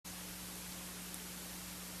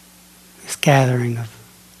gathering of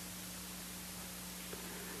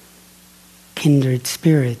kindred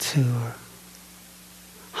spirits who are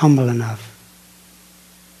humble enough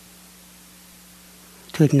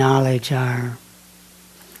to acknowledge our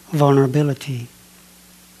vulnerability,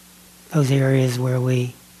 those areas where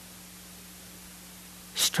we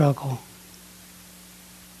struggle.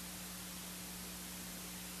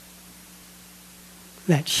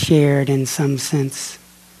 That shared, in some sense,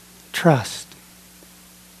 trust.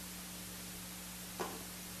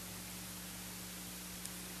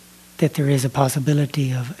 That there is a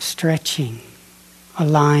possibility of stretching,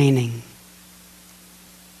 aligning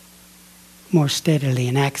more steadily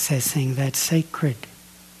and accessing that sacred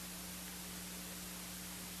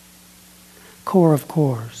core of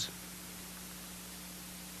cores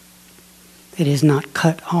that is not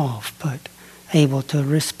cut off but able to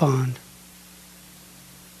respond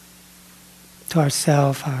to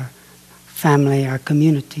ourselves, our family, our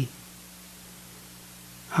community,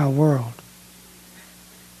 our world.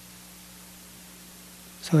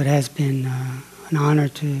 So it has been an honor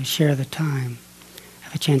to share the time,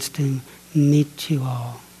 have a chance to meet you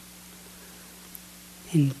all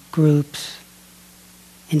in groups,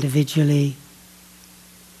 individually,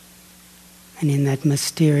 and in that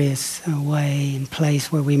mysterious way and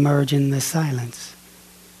place where we merge in the silence.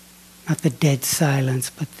 Not the dead silence,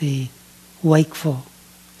 but the wakeful,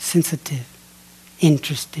 sensitive,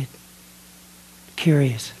 interested,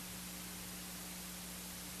 curious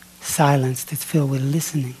silence that's filled with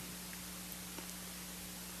listening.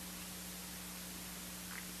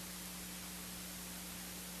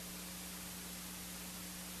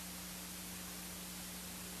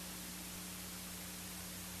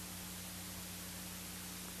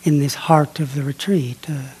 In this heart of the retreat,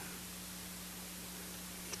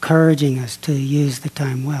 encouraging us to use the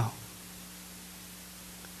time well.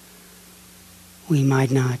 We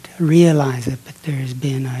might not realize it, but there's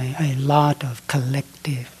been a lot of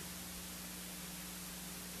collective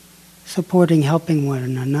supporting, helping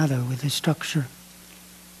one another with the structure,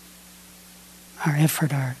 our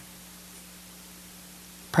effort, our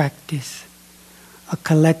practice, a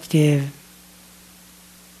collective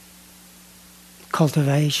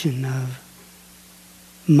cultivation of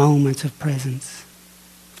moments of presence,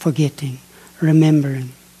 forgetting,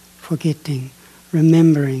 remembering, forgetting,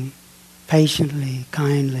 remembering, patiently,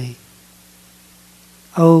 kindly,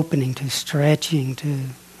 opening to stretching to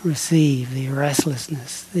receive the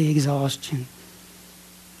restlessness, the exhaustion,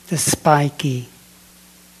 the spiky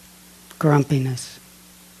grumpiness,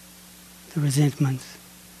 the resentments,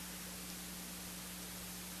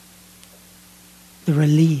 the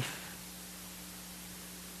relief,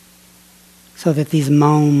 so that these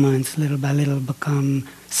moments little by little become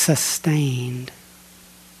sustained,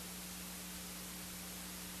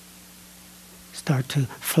 start to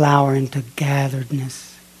flower into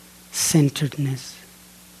gatheredness, centeredness,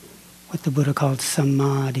 what the Buddha called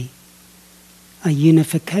samadhi, a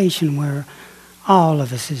unification where all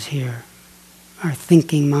of us is here. Our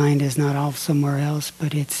thinking mind is not off somewhere else,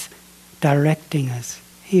 but it's directing us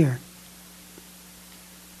here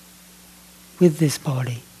with this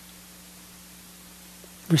body,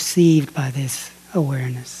 received by this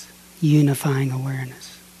awareness, unifying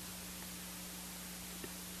awareness.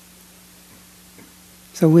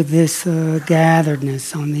 So with this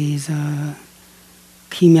gatheredness on these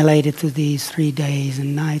accumulated through these 3 days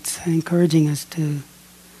and nights, encouraging us to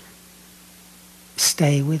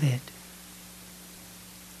stay with it.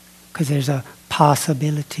 Because there's a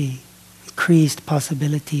possibility, increased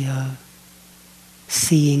possibility of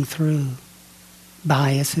seeing through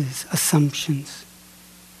biases, assumptions.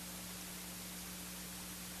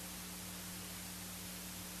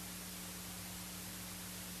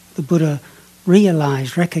 The Buddha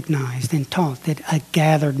realized, recognized, and taught that a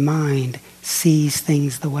gathered mind sees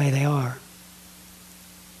things the way they are.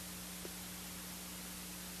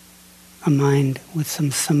 A mind with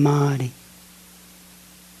some samadhi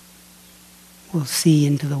will see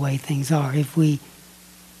into the way things are if we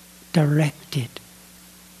direct it,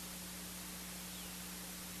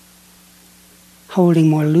 holding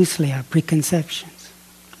more loosely our preconceptions,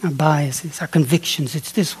 our biases, our convictions.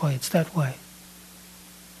 It's this way, it's that way.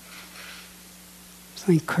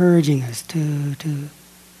 So encouraging us to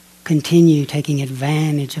continue taking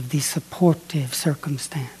advantage of these supportive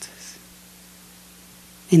circumstances.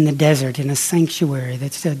 In the desert, in a sanctuary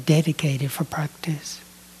that's dedicated for practice.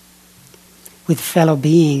 With fellow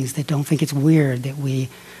beings that don't think it's weird that we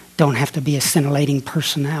don't have to be a scintillating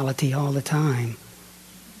personality all the time.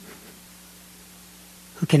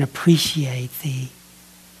 Who can appreciate the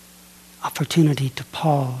opportunity to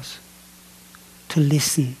pause, to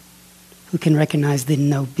listen, who can recognize the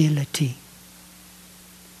nobility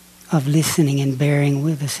of listening and bearing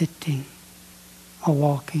with a sitting, a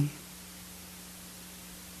walking,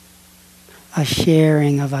 a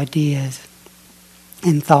sharing of ideas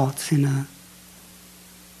and thoughts in a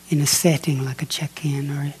setting like a check-in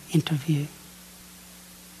or an interview.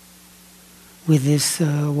 With this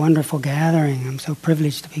wonderful gathering, I'm so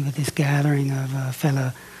privileged to be with this gathering of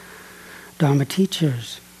fellow Dharma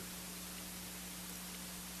teachers.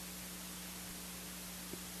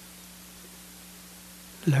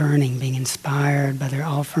 Learning, being inspired by their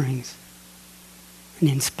offerings and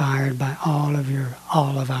inspired by all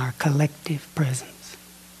of our collective presence.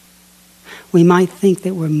 We might think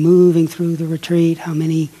that we're moving through the retreat. How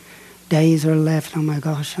many days are left? Oh my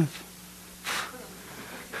gosh, I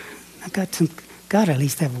got to at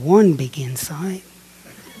least have one big insight.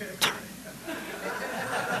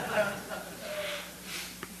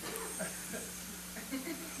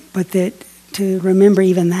 But that to remember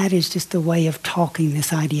even that is just a way of talking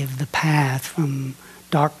this idea of the path from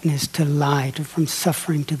darkness to light, or from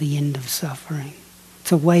suffering to the end of suffering.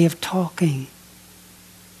 It's a way of talking.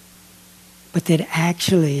 But that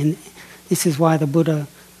actually, and this is why the Buddha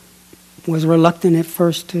was reluctant at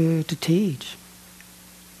first to teach.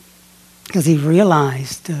 Because he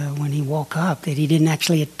realized when he woke up that he didn't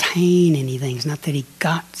actually attain anything. It's not that he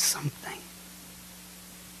got something.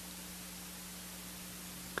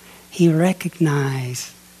 He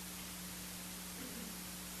recognized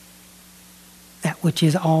that which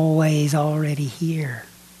is always already here.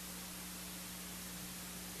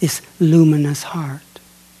 This luminous heart.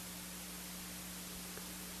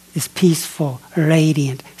 This peaceful,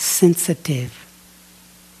 radiant, sensitive,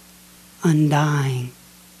 undying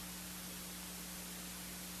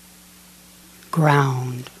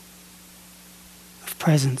ground of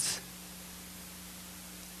presence.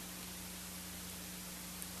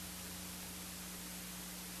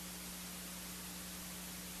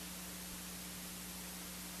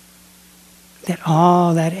 That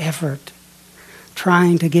all that effort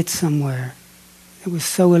trying to get somewhere, it was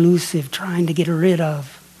so elusive, trying to get rid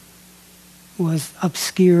of, was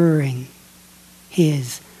obscuring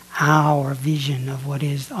our vision of what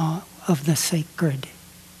is of the sacred.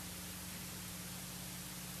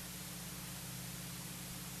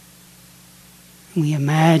 We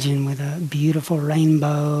imagine with a beautiful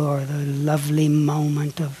rainbow or the lovely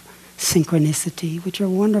moment of synchronicity, which are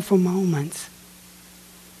wonderful moments,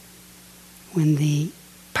 when the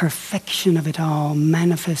perfection of it all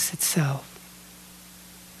manifests itself.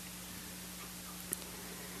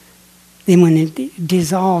 Then when it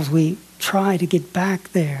dissolves, we try to get back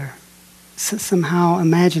there. So somehow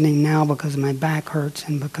imagining now, because my back hurts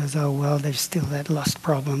and because, there's still that lust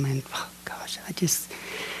problem, and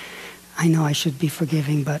I know I should be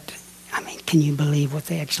forgiving, but can you believe what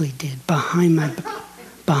they actually did behind my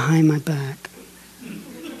back?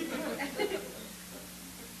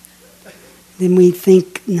 Then we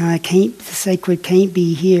think, no, the sacred can't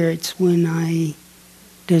be here. It's when I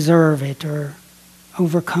deserve it or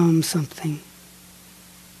overcome something.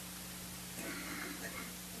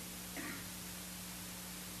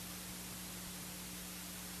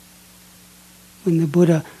 When the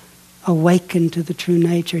Buddha awakened to the true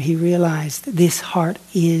nature, he realized that this heart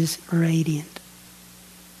is radiant.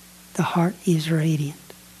 The heart is radiant.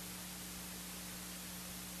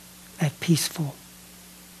 That peaceful,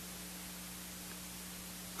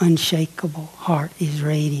 unshakable heart is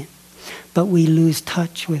radiant. But we lose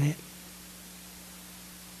touch with it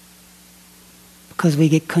because we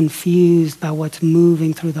get confused by what's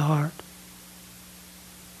moving through the heart.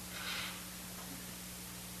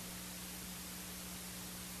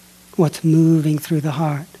 What's moving through the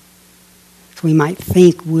heart. So we might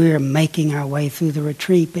think we're making our way through the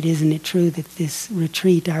retreat, but isn't it true that this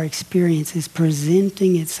retreat, our experience, is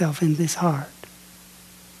presenting itself in this heart?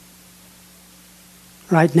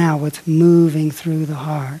 Right now, what's moving through the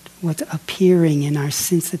heart, what's appearing in our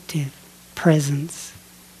sensitive presence,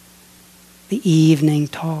 the evening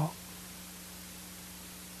talk,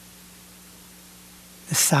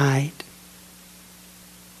 the sight,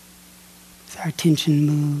 as our attention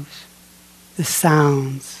moves, the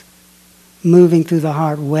sounds moving through the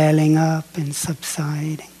heart, welling up and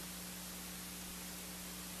subsiding,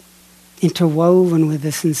 interwoven with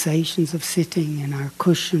the sensations of sitting in our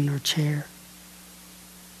cushion or chair,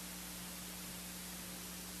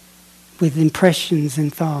 with impressions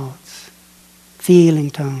and thoughts,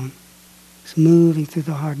 feeling tone. It's moving through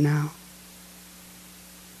the heart now.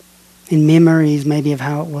 And memories maybe of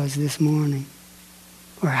how it was this morning,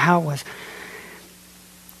 or how it was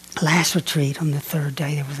last retreat on the third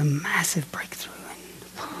day. There was a massive breakthrough, and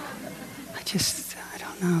I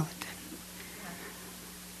don't know.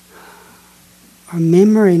 Our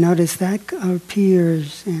memory, notice that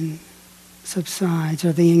appears and subsides,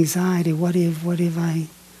 or the anxiety. What if I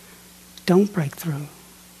don't break through?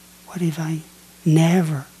 What if I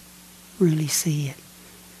never really see it?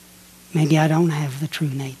 Maybe I don't have the true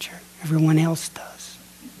nature. Everyone else does.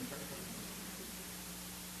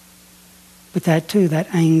 But that too,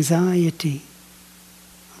 that anxiety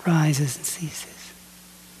rises and ceases.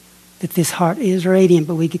 That this heart is radiant,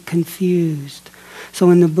 but we get confused. So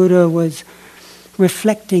when the Buddha was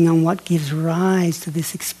reflecting on what gives rise to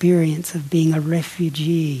this experience of being a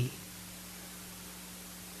refugee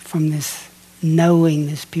from this knowing,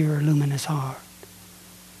 this pure luminous heart,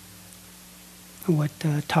 what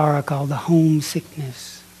Tara called the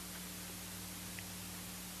homesickness.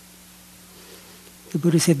 The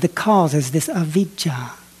Buddha said the cause is this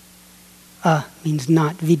avijja. Means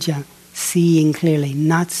not, vijja, seeing clearly,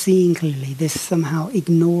 not seeing clearly, this somehow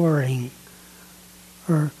ignoring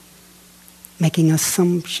or making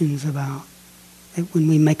assumptions about, that when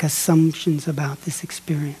we make assumptions about this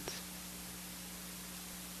experience.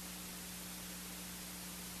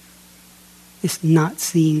 This not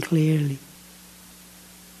seeing clearly.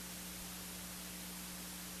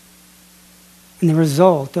 And the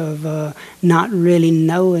result of not really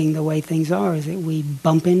knowing the way things are is that we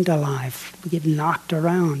bump into life. We get knocked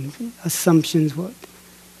around. Assumptions, what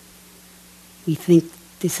we think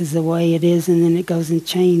this is the way it is, and then it goes and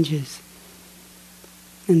changes.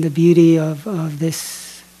 And the beauty of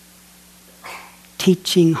this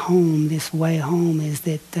teaching home, this way home, is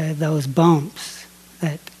that those bumps,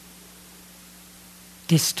 that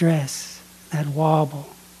distress, that wobble,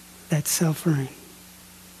 that suffering,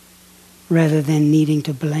 rather than needing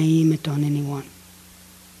to blame it on anyone.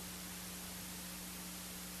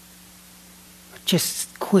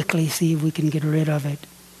 Just quickly see if we can get rid of it.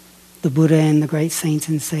 The Buddha and the great saints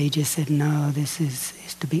and sages said, no, this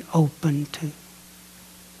is to be open to.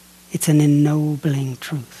 It's an ennobling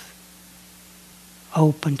truth.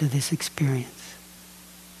 Open to this experience.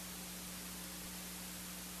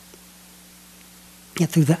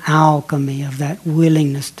 Yet through the alchemy of that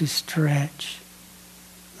willingness to stretch,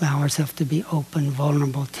 allow ourselves to be open,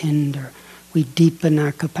 vulnerable, tender, we deepen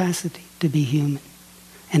our capacity to be human.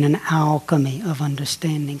 And an alchemy of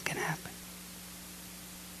understanding can happen.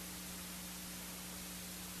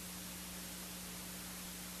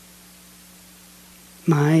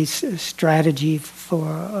 My strategy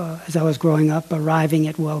for, as I was growing up, arriving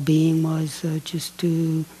at well-being was just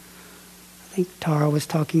to, I think Tara was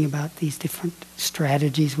talking about these different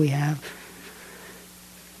strategies we have,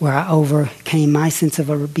 where I overcame my sense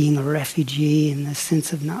of being a refugee and the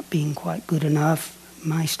sense of not being quite good enough.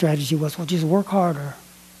 My strategy was, well, just work harder,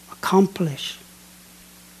 accomplish.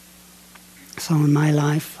 So in my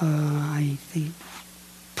life, I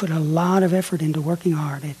put a lot of effort into working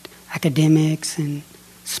hard at academics and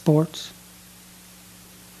sports.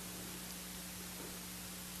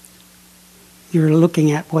 You're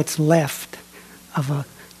looking at what's left of a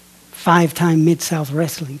 5-time Mid-South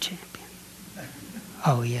wrestling champion.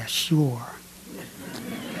 Oh, yeah, sure.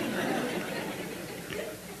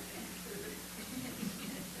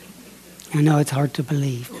 I know it's hard to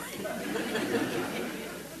believe.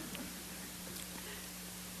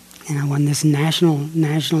 And I won this national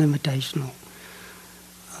invitational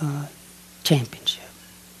championship.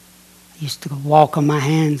 I used to walk on my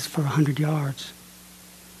hands for 100 yards,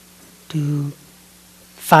 do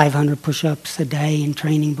 500 push-ups a day in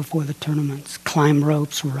training before the tournaments, climb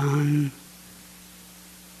ropes, run.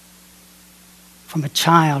 From a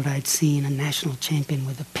child, I'd seen a national champion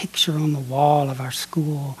with a picture on the wall of our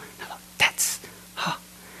school. I thought, that's,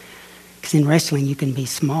 because in wrestling you can be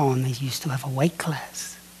small and they used to have a weight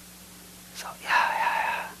class. So,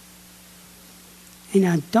 yeah. And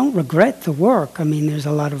I don't regret the work. I mean, there's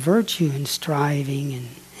a lot of virtue in striving and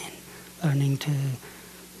learning to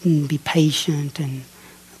be patient and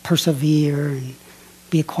persevere and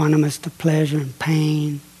be equanimous to pleasure and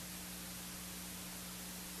pain.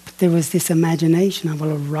 But there was this imagination, I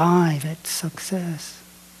will arrive at success.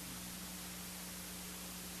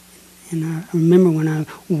 And I remember when I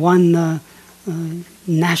won the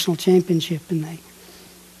national championship and they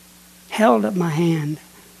held up my hand,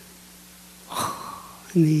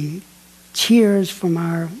 and the cheers from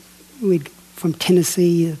from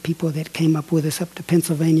Tennessee, the people that came up with us up to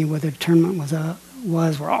Pennsylvania where the tournament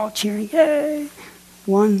was were all cheering, yay,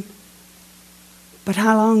 won. But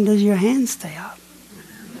how long does your hand stay up?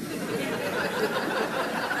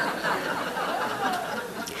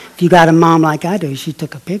 If you got a mom like I do, she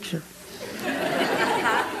took a picture.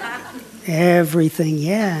 Everything,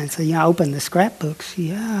 yeah. And so, I opened the scrapbooks,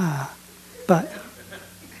 yeah. But,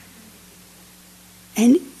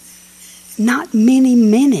 and not many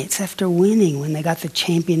minutes after winning, when they got the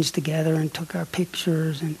champions together and took our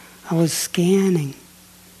pictures, and I was scanning.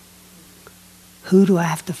 Who do I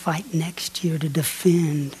have to fight next year to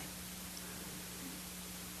defend?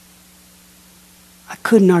 I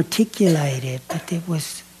couldn't articulate it, but it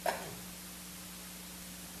was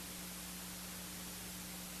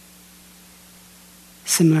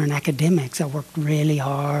similar in academics. I worked really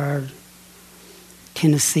hard.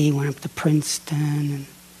 Tennessee, went up to Princeton, and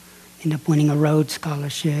ended up winning a Rhodes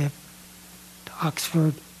Scholarship to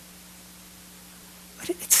Oxford. But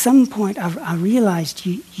at some point, I realized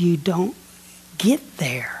you don't get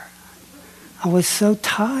there. I was so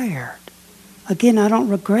tired. Again, I don't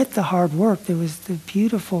regret the hard work. There was the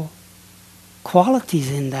beautiful qualities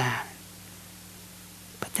in that.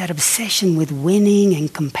 But that obsession with winning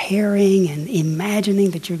and comparing and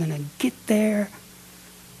imagining that you're going to get there,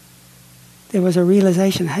 there was a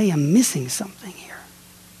realization, hey, I'm missing something here.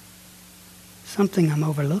 Something I'm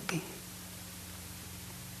overlooking.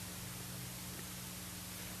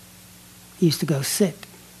 I used to go sit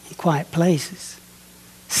in quiet places,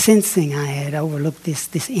 sensing I had overlooked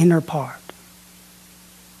this inner part.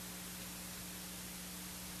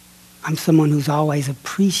 I'm someone who's always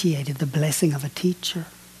appreciated the blessing of a teacher.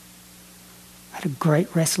 I had a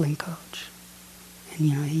great wrestling coach. And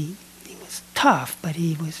he was tough, but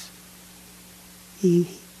he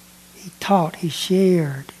taught, he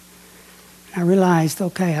shared. And I realized,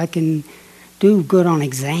 okay, I can do good on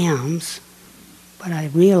exams, but I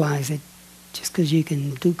realized that just because you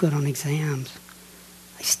can do good on exams,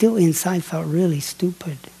 I still inside felt really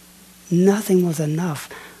stupid. Nothing was enough.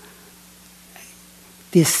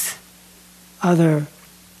 This other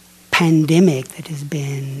pandemic that has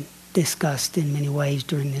been discussed in many ways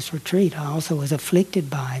during this retreat, I also was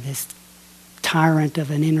afflicted by this tyrant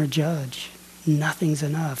of an inner judge. Nothing's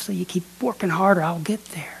enough. So you keep working harder, I'll get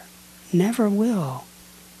there. Never will.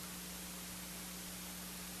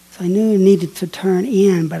 So I knew I needed to turn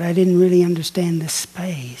in, but I didn't really understand the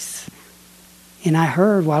space. And I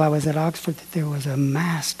heard while I was at Oxford that there was a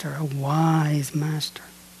master, a wise master,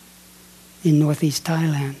 in northeast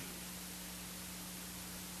Thailand.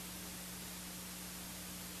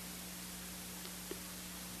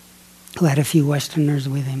 Who had a few Westerners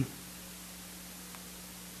with him.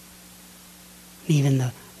 Even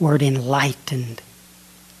the word enlightened,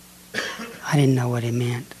 I didn't know what it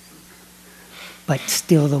meant. But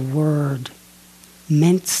still the word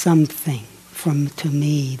meant something to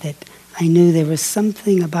me, that I knew there was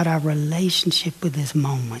something about our relationship with this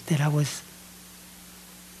moment that I was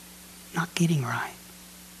not getting right.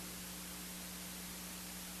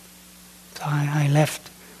 So I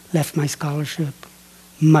left my scholarship,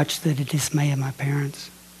 much to the dismay of my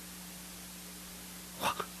parents.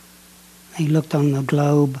 They looked on the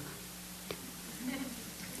globe,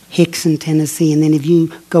 Hickson, Tennessee, and then if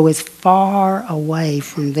you go as far away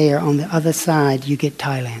from there on the other side, you get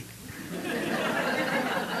Thailand.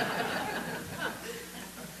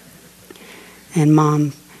 And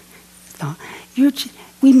Mom thought,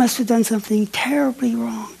 we must have done something terribly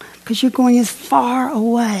wrong because you're going as far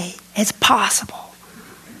away as possible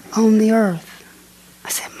on the earth. I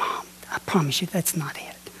said, Mom, I promise you that's not it.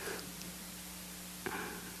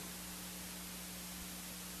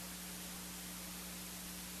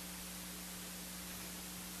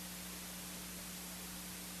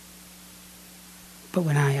 But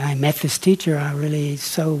when I met this teacher, I really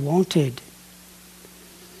so wanted.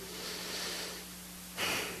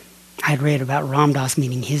 I'd read about Ram Dass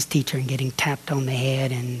meeting his teacher and getting tapped on the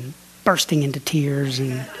head and bursting into tears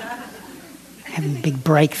and having a big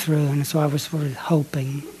breakthrough, and so I was sort of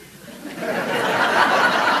hoping.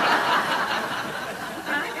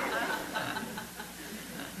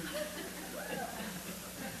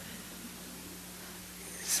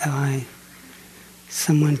 So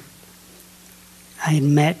someone I had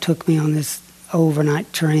met took me on this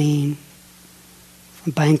overnight train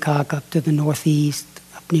from Bangkok up to the northeast,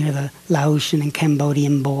 up near the Laotian and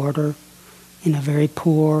Cambodian border, in a very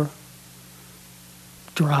poor,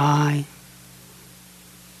 dry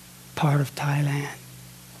part of Thailand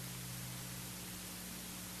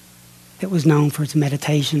that was known for its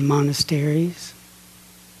meditation monasteries.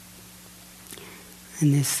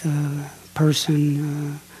 And this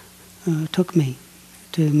person took me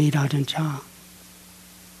to meet Ajahn Chah.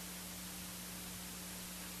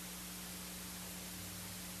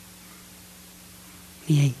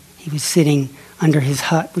 He was sitting under his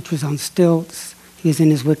hut, which was on stilts. He was in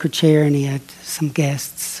his wicker chair, and he had some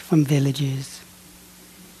guests from villages.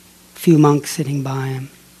 A few monks sitting by him.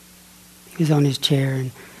 He was on his chair,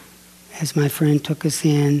 and as my friend took us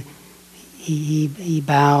in, he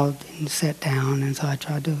bowed and sat down, and so I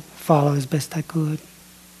tried to follow as best I could.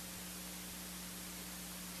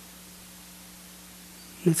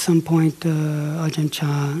 At some point, Ajahn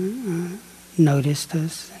Chah noticed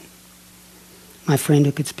us. My friend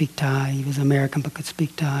who could speak Thai, he was American but could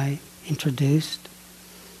speak Thai, introduced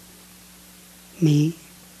me.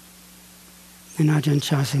 And Ajahn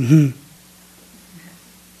Chah said,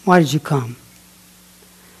 why did you come?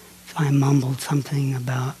 So I mumbled something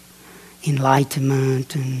about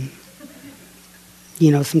enlightenment and,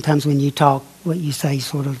 sometimes when you talk, what you say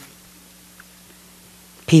sort of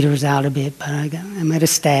peters out a bit, but I made a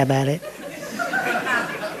stab at it.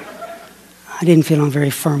 I didn't feel on very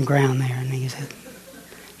firm ground there. And he said,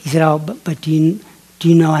 oh, but do you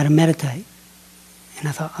know how to meditate? And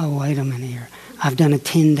I thought, oh, wait a minute here. I've done a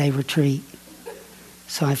 10-day retreat.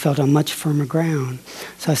 So I felt on much firmer ground.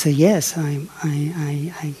 So I said, yes, I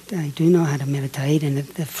do know how to meditate. And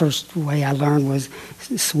the first way I learned was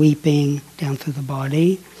sweeping down through the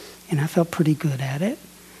body. And I felt pretty good at it.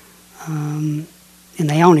 And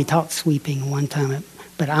they only taught sweeping one time.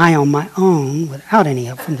 But I, on my own, without any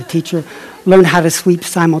help from the teacher, learned how to sweep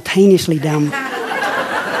simultaneously down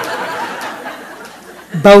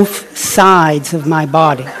both sides of my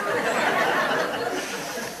body.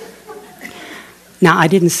 Now, I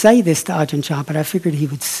didn't say this to Ajahn Chah, but I figured he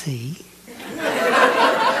would see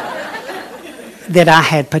that I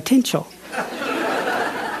had potential.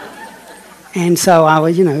 And so I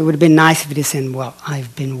was, it would have been nice if he'd have said, well,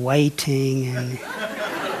 I've been waiting and,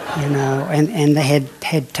 and the head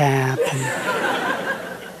tap.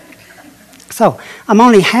 So I'm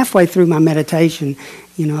only halfway through my meditation,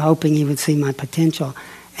 hoping he would see my potential.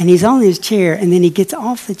 And he's on his chair, and then he gets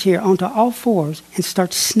off the chair onto all fours and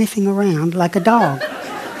starts sniffing around like a dog.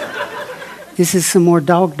 This is some more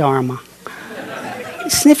dog dharma.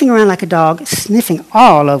 Sniffing around like a dog, sniffing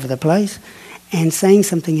all over the place, and saying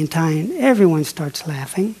something in Thai, and everyone starts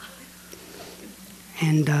laughing.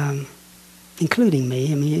 And including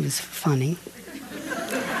me. I mean, it was funny.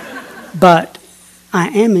 But I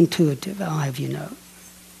am intuitive, I'll have you know.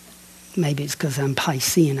 Maybe it's because I'm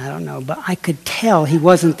Piscean, I don't know. But I could tell he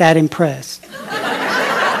wasn't that impressed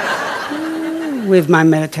with my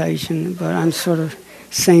meditation. But I'm sort of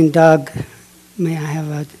saying, Doug, may I have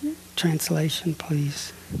a translation,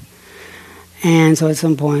 please? And so at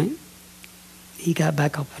some point, he got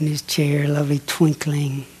back up in his chair, lovely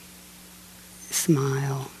twinkling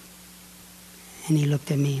smile. And he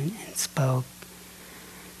looked at me and spoke.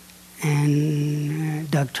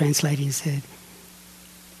 And Doug translating said,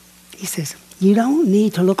 he says, you don't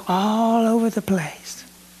need to look all over the place.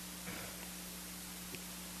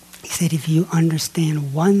 He said, if you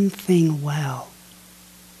understand one thing well,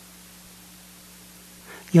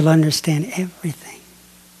 you'll understand everything.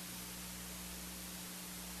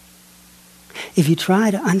 If you try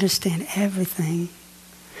to understand everything,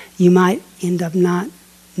 you might end up not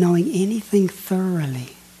knowing anything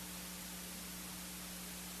thoroughly.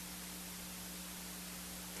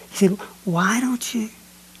 He said, why don't you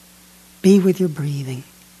be with your breathing?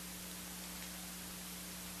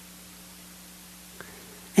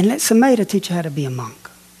 And let Sumedha teach you how to be a monk.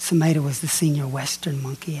 Sumedha was the senior Western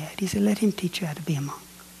monk he had. He said, let him teach you how to be a monk.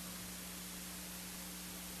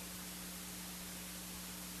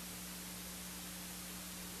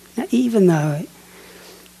 Now, even though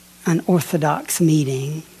an Orthodox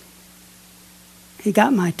meeting, he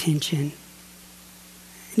got my attention.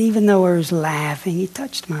 And even though I was laughing, he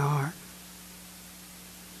touched my heart.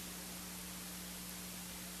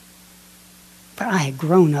 But I had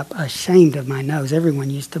grown up ashamed of my nose. Everyone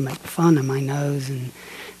used to make fun of my nose. And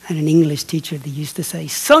I had an English teacher that used to say,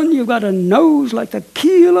 son, you've got a nose like the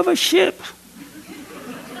keel of a ship.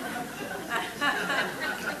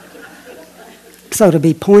 So to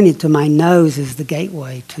be pointed to my nose as the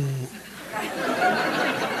gateway to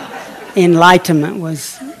enlightenment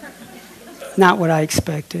was not what I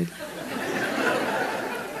expected.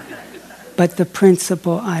 But the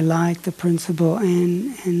principle, I like the principle,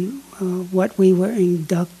 and what we were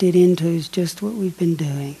inducted into is just what we've been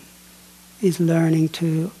doing, is learning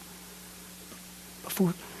to,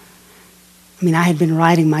 I had been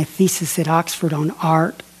writing my thesis at Oxford on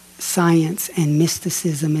art, science, and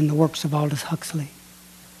mysticism in the works of Aldous Huxley.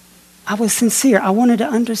 I was sincere. I wanted to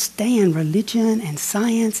understand religion and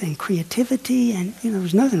science and creativity, and there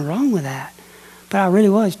was nothing wrong with that. But I really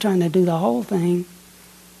was trying to do the whole thing.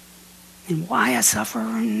 And why I suffer,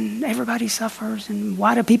 and everybody suffers, and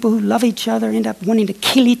why do people who love each other end up wanting to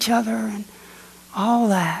kill each other, and all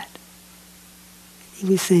that. He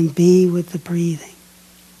was saying, be with the breathing.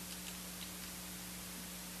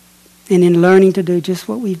 And in learning to do just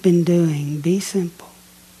what we've been doing, be simple.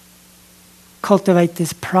 cultivate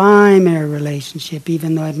this primary relationship,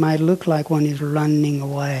 even though it might look like one is running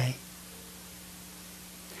away.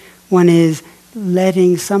 One is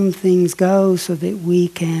letting some things go so that we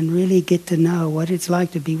can really get to know what it's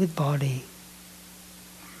like to be with body.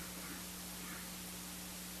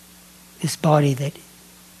 This body that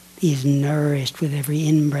is nourished with every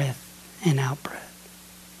in-breath and out-breath.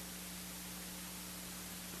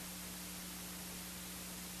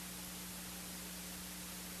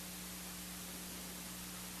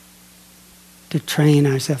 To train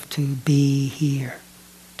ourselves to be here,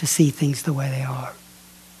 to see things the way they are.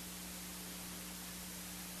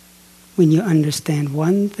 When you understand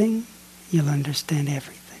one thing, you'll understand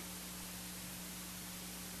everything.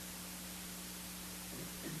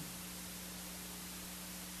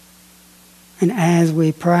 And as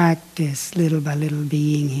we practice little by little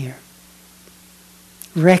being here,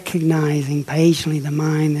 recognizing patiently the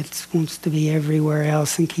mind that wants to be everywhere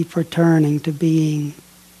else and keep returning to being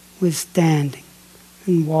with standing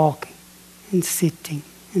and walking and sitting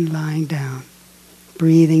and lying down,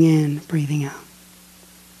 breathing in, breathing out.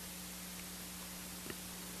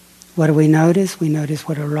 What do we notice? We notice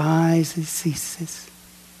what arises, ceases.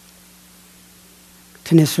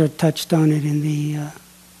 Kittisaro touched on it in the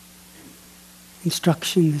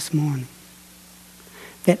instruction this morning.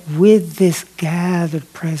 That with this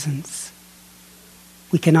gathered presence,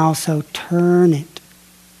 we can also turn it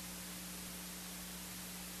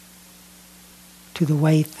to the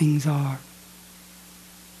way things are.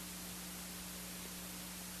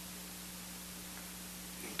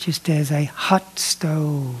 Just as a hot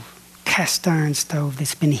stove, cast iron stove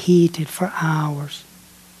that's been heated for hours,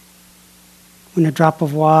 when a drop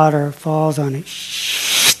of water falls on it,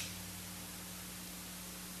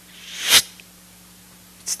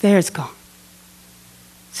 it's there, it's gone.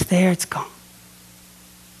 It's there, it's gone.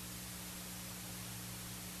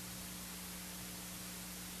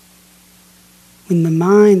 When the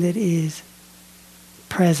mind that is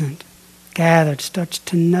present, gathered, starts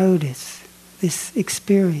to notice this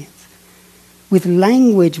experience. With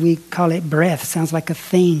language, we call it breath. Sounds like a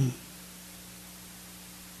thing.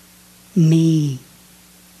 Me,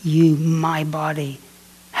 you, my body,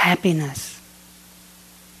 happiness.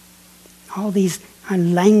 All these our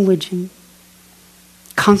language and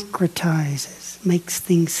concretizes, makes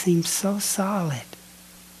things seem so solid.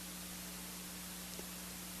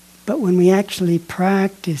 But when we actually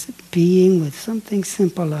practice being with something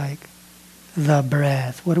simple like the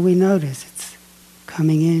breath, what do we notice? It's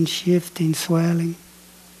coming in, shifting, swelling,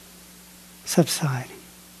 subsiding.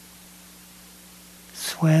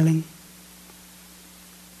 Swelling,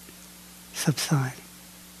 subsiding.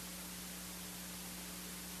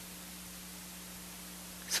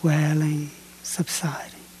 Swelling,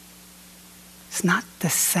 subsiding. It's not the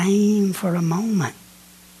same for a moment.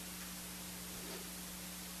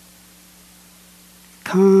 It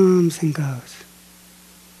comes and goes.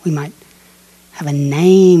 We might have a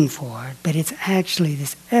name for it, but it's actually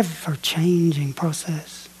this ever-changing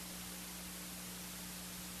process.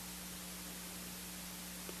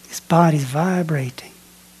 This body's vibrating.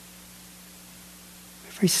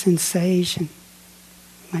 Every sensation,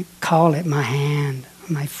 you might call it my hand,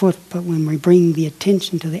 my foot, but when we bring the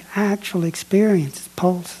attention to the actual experience, it's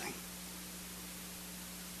pulsing.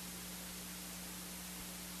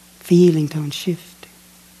 Feeling tone shifting.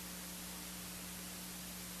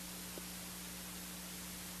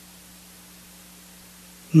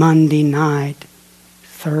 Monday night,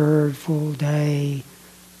 third full day,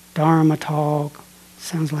 Dharma talk,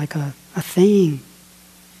 sounds like a thing.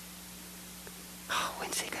 Oh,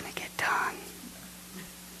 when's he going to get done?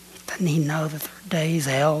 Doesn't he know the third day is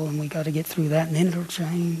hell and we got to get through that and then it'll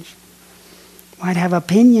change? Might have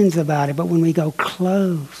opinions about it, but when we go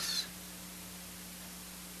close,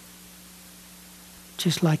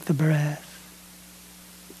 just like the breath,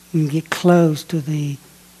 when we get close to the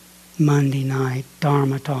Monday night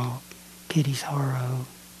Dharma talk, Kittisaro,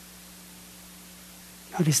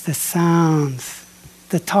 notice the sounds,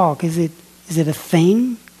 the talk. Is it a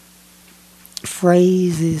thing?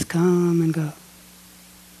 Phrases come and go.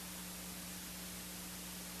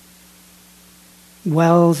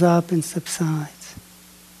 Wells up and subsides.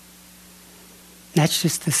 That's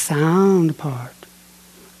just the sound part.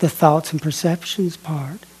 The thoughts and perceptions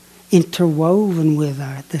part, interwoven with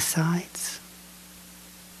the sights.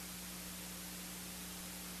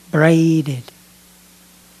 Braided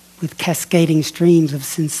with cascading streams of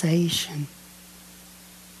sensation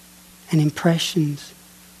and impressions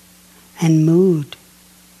and mood.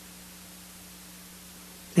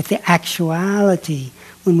 That the actuality,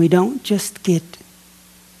 when we don't just get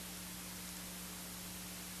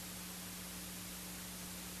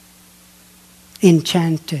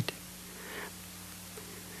enchanted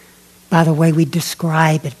by the way we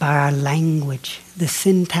describe it, by our language. The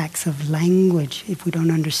syntax of language, if we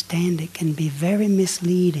don't understand it, can be very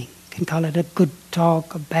misleading. Can call it a good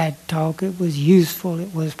talk, a bad talk. It was useful,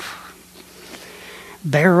 it was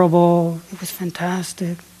bearable, it was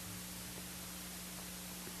fantastic.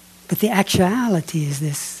 But the actuality is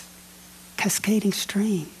this cascading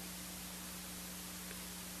stream.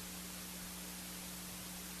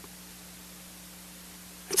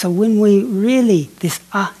 So when we really, this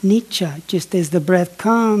anicca, just as the breath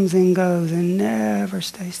comes and goes and never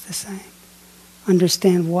stays the same.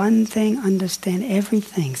 Understand one thing, understand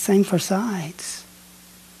everything. Same for sights,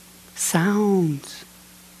 sounds,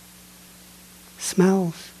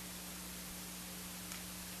 smells,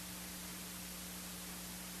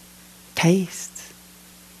 tastes,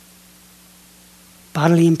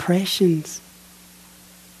 bodily impressions,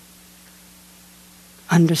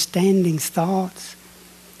 understandings, thoughts.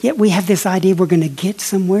 Yet we have this idea we're going to get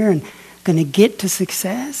somewhere and going to get to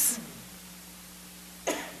success.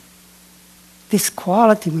 This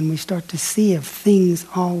quality when we start to see of things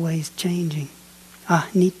always changing.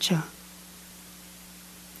 Anicca.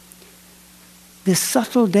 The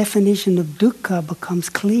subtle definition of dukkha becomes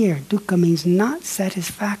clear. Dukkha means not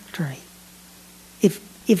satisfactory.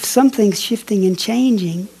 If something's shifting and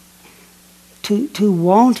changing, to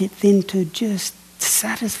want it then to just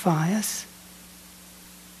satisfy us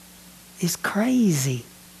is crazy.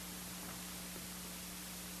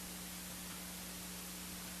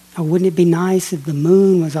 Or wouldn't it be nice if the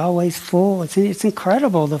moon was always full? It's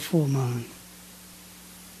incredible, the full moon.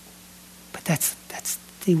 But that's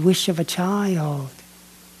the wish of a child.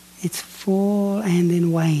 It's full and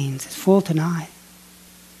then wanes. It's full tonight.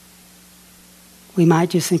 We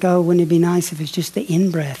might just think, oh, wouldn't it be nice if it's just the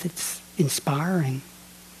in-breath? It's inspiring.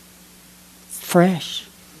 It's fresh.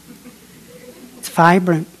 It's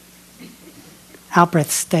vibrant.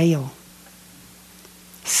 Out-breath stale.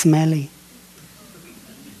 Smelly.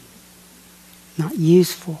 Not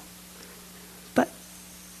useful. But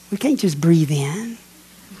we can't just breathe in.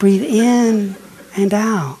 Breathe in and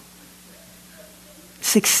out.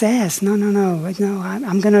 Success. No.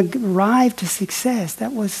 I'm going to arrive to success.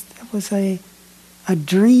 That was a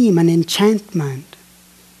dream, an enchantment,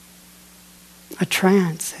 a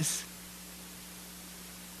trance.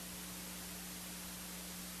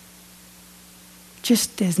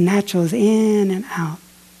 Just as natural as in and out,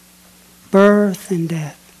 birth and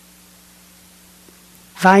death,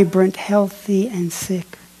 vibrant, healthy and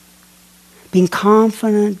sick, being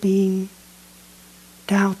confident, being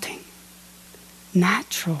doubting,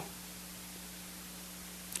 natural.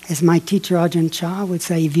 As my teacher Ajahn Chah would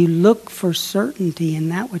say, if you look for certainty in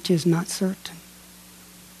that which is not certain,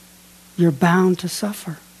 you're bound to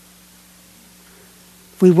suffer.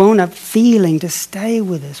 We want a feeling to stay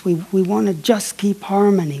with us. We want to just keep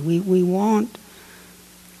harmony. We want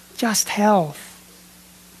just health,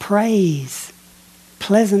 praise,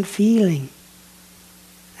 pleasant feeling.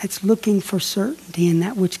 It's looking for certainty in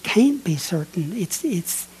that which can't be certain.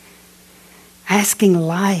 It's asking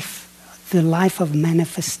life, the life of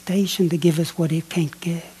manifestation, to give us what it can't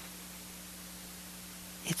give.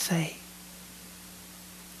 It's a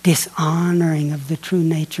dishonoring of the true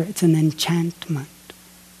nature. It's an enchantment.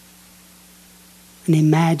 An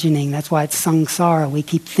imagining. That's why it's samsara. We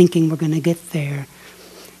keep thinking we're going to get there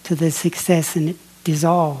to the success, and it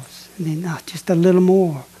dissolves. And then just a little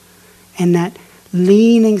more. And that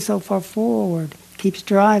leaning so far forward keeps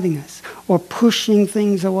driving us. Or pushing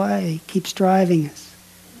things away keeps driving us.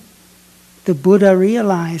 The Buddha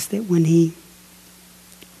realized that when he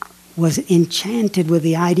was enchanted with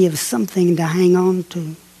the idea of something to hang on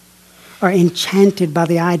to, or enchanted by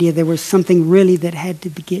the idea there was something really that had to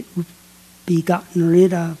be gotten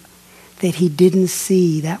rid of, that he didn't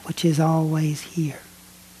see that which is always here.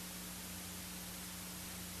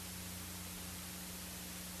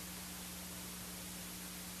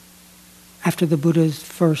 After the Buddha's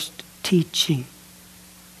first teaching,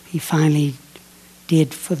 he finally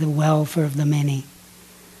did for the welfare of the many,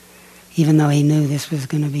 even though he knew this was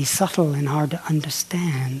going to be subtle and hard to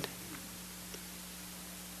understand.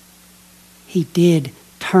 He did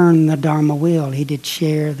turn the Dharma wheel. He did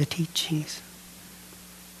share the teachings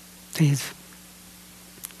to his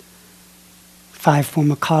 5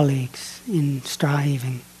 former colleagues in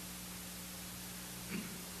striving.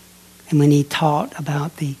 And when he taught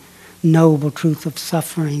about the noble truth of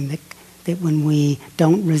suffering, that when we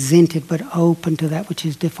don't resent it but open to that which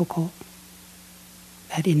is difficult,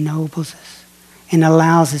 that ennobles us and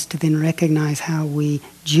allows us to then recognize how we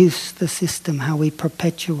juice the system, how we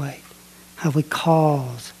perpetuate, how we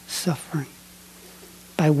cause suffering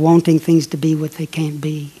by wanting things to be what they can't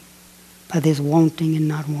be, by this wanting and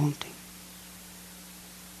not wanting.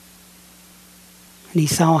 And he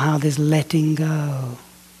saw how this letting go,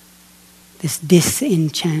 this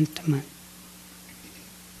disenchantment,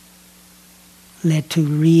 led to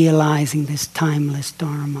realizing this timeless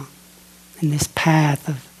Dharma and this path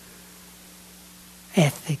of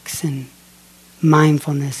ethics and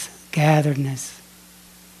mindfulness, gatheredness,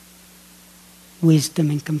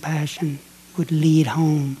 wisdom and compassion would lead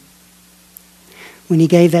home. When he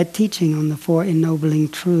gave that teaching on the Four Ennobling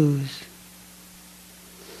Truths,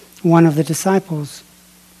 one of the disciples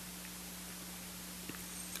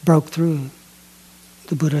broke through.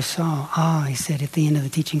 The Buddha saw, he said at the end of the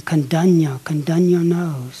teaching, Kondanya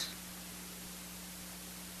knows.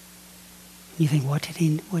 You think, what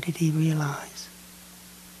did he realize?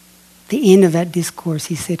 At the end of that discourse,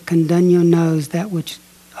 he said, Kondanya knows that which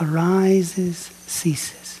arises,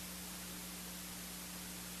 ceases.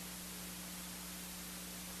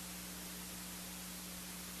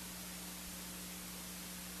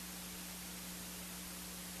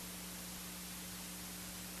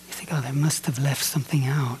 You think, they must have left something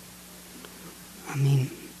out. I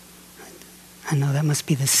mean, I know that must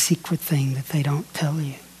be the secret thing that they don't tell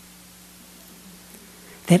you.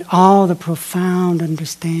 That all the profound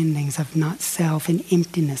understandings of not self and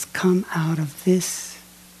emptiness come out of this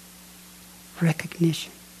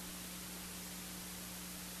recognition.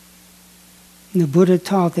 And the Buddha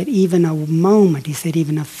taught that even a moment, he said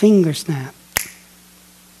even a finger snap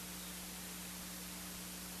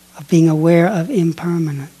of being aware of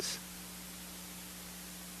impermanence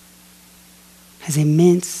has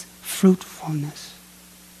immense fruitfulness.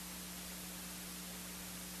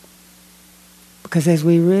 Because as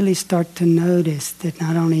we really start to notice that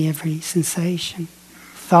not only every sensation,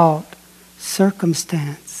 thought,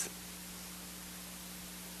 circumstance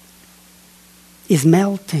is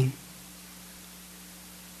melting,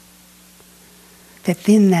 that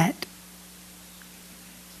then that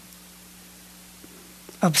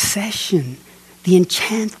obsession, the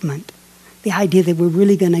enchantment, the idea that we're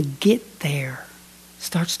really going to get there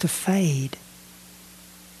starts to fade.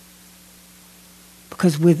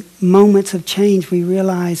 Because with moments of change, we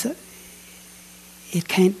realize it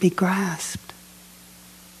can't be grasped.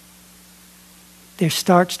 There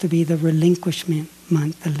starts to be the relinquishment,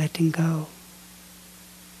 the letting go.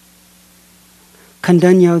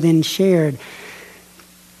 Kondanya then shared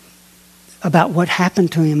about what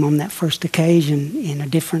happened to him on that first occasion in a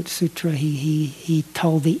different sutra. He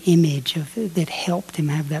told the image that helped him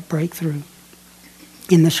have that breakthrough.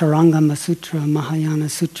 In the Sharangama Sutra, Mahayana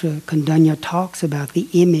Sutra, Kondanya talks about the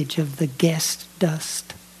image of the guest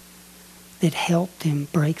dust that helped him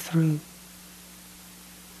break through.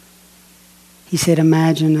 He said,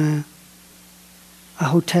 imagine a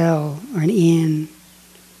hotel or an inn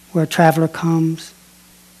where a traveler comes,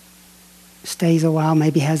 stays a while,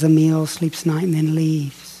 maybe has a meal, sleeps night, and then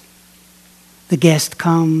leaves. The guest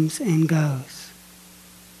comes and goes,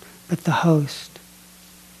 but the host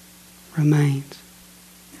remains.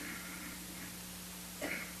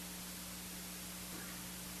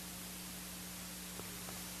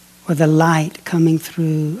 Or the light coming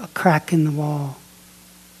through a crack in the wall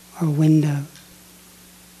or a window.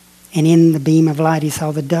 And in the beam of light he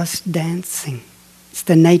saw the dust dancing. It's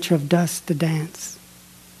the nature of dust to dance.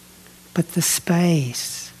 But the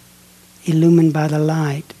space illumined by the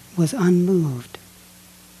light was unmoved.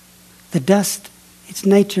 The dust, its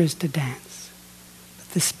nature is to dance.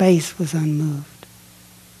 But the space was unmoved.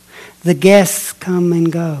 The guests come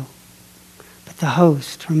and go, but the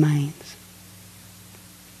host remains.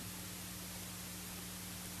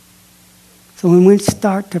 So when we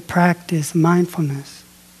start to practice mindfulness,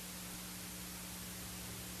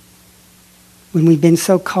 when we've been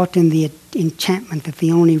so caught in the enchantment that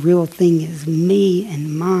the only real thing is me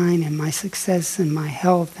and mine and my success and my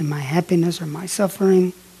health and my happiness or my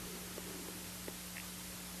suffering,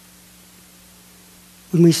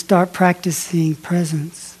 when we start practicing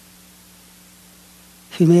presence,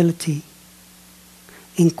 humility,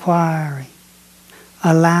 inquiry,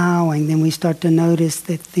 allowing, then we start to notice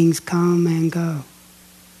that things come and go.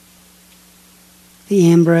 The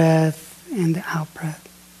in-breath and the out-breath.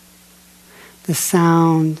 The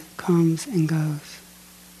sound comes and goes.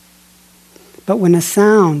 But when a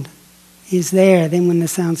sound is there, then when the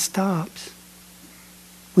sound stops,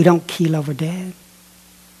 we don't keel over dead.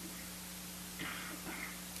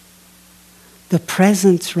 The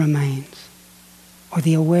presence remains, or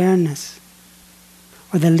the awareness,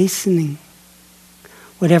 or the listening,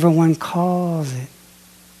 whatever one calls it.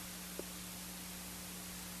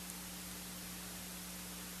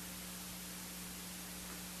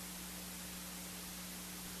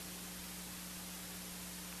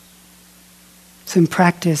 So in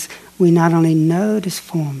practice, we not only notice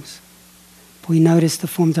forms, but we notice the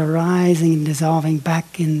forms arising and dissolving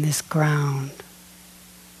back in this ground.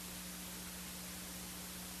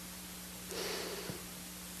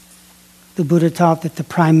 The Buddha taught that the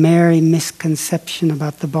primary misconception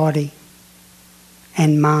about the body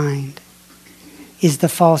and mind is the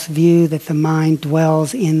false view that the mind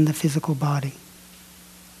dwells in the physical body.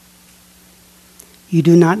 You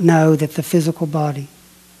do not know that the physical body,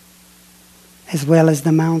 as well as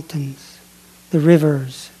the mountains, the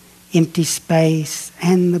rivers, empty space,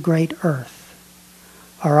 and the great earth,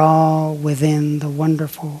 are all within the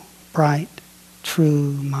wonderful, bright,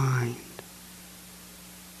 true mind.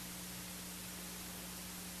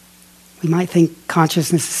 We might think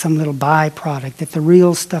consciousness is some little byproduct, that the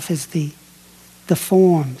real stuff is the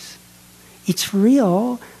forms. It's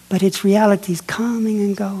real, but its reality is coming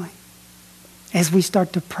and going. As we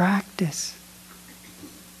start to practice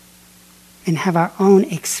and have our own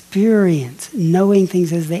experience, knowing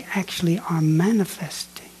things as they actually are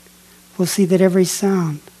manifesting, we'll see that every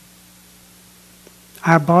sound,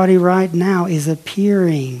 our body right now is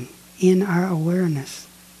appearing in our awareness.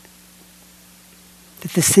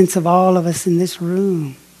 That the sense of all of us in this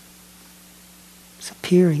room is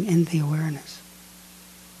appearing in the awareness.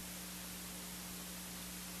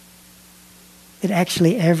 That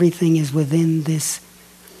actually everything is within this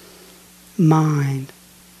mind.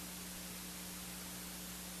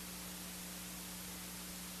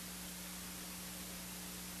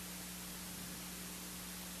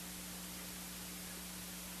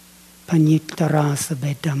 Panyuttarasa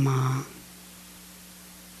Vedama.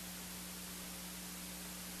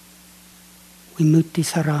 Vimutti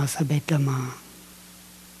sarasa Vedama.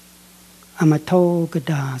 Amato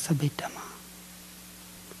Gadasa Vedama.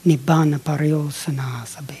 Nibbana Pariyosana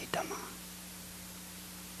Sabedama.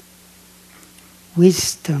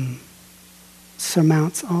 Wisdom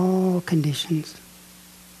surmounts all conditions.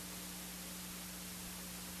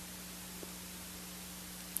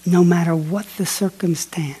 No matter what the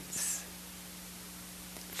circumstance,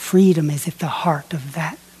 freedom is at the heart of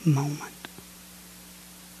that moment.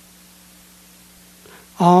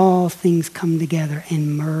 All things come together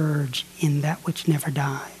and merge in that which never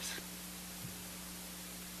dies.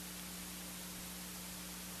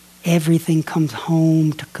 Everything comes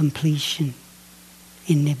home to completion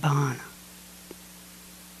in Nibbana.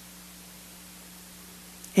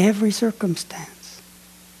 Every circumstance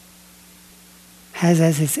has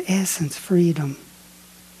as its essence freedom.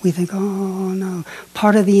 We think, oh no.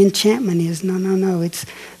 Part of the enchantment is, no. It's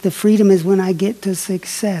the freedom is when I get to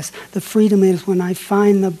success. The freedom is when I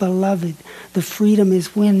find the beloved. The freedom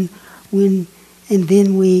is when and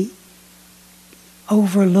then we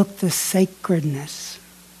overlook the sacredness.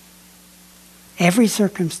 Every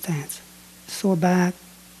circumstance, sore back,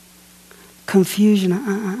 confusion,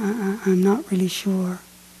 I'm not really sure.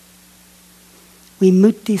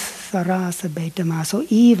 Vimutti sarasa Vedama. So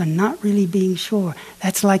even not really being sure,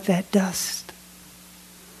 that's like that dust.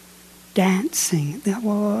 Dancing,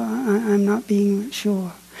 I'm not being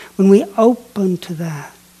sure. When we open to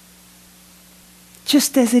that,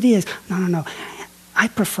 just as it is, no. I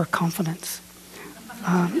prefer confidence.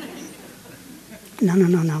 No.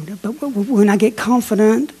 But when I get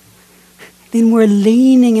confident, then we're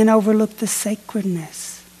leaning and overlook the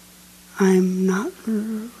sacredness. I'm not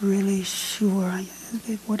really sure.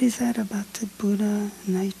 What is that about the Buddha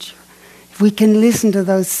nature? If we can listen to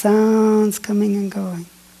those sounds coming and going,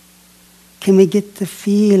 can we get the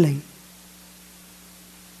feeling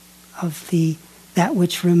of that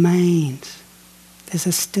which remains? There's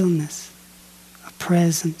a stillness, a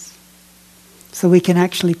presence. So we can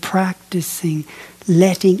actually practicing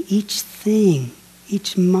letting each thing,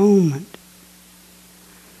 each moment,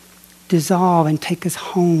 dissolve and take us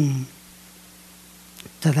home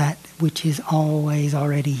to that which is always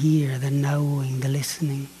already here, the knowing, the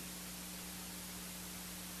listening.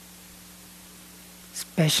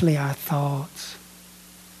 Especially our thoughts,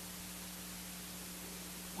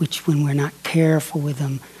 which when we're not careful with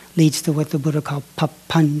them, leads to what the Buddha called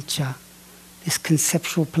papancha, this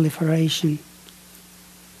conceptual proliferation.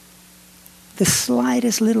 The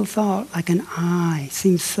slightest little thought, like an I,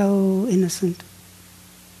 seems so innocent.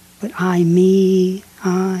 But I, me,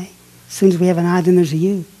 I. As soon as we have an I, then there's a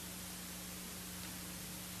you.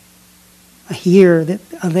 A here,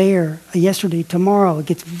 a there, a yesterday, tomorrow. It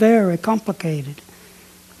gets very complicated.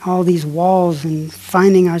 All these walls and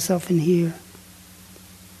finding ourselves in here.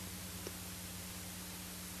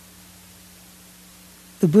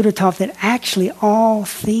 The Buddha taught that actually all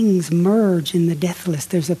things merge in the deathless.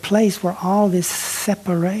 There's a place where all this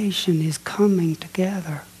separation is coming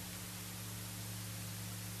together.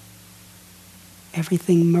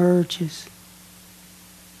 everything merges.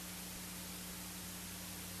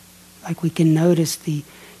 Like we can notice the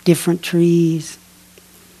different trees,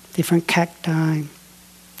 different cacti,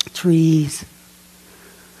 trees.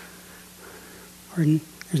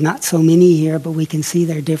 There's not so many here, but we can see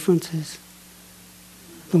their differences.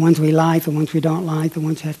 The ones we like, the ones we don't like, the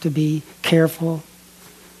ones you have to be careful.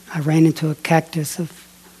 I ran into a cactus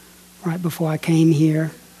right before I came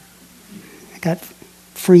here. I got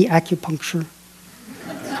free acupuncture.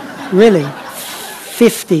 Really,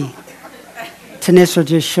 50. Tanissa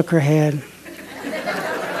just shook her head.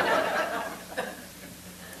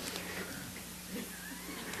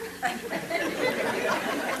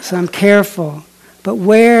 So I'm careful. But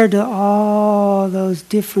where do all those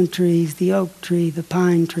different trees, the oak tree, the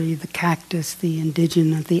pine tree, the cactus, the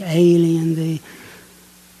indigenous, the alien,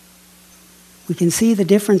 we can see the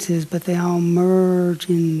differences, but they all merge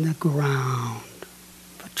in the ground.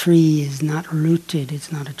 A tree is not rooted,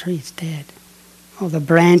 it's not a tree, it's dead. All the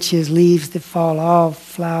branches, leaves that fall off,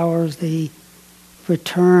 flowers, they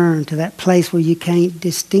return to that place where you can't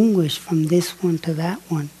distinguish from this one to that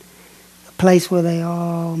one. The place where they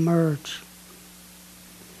all merge.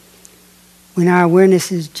 When our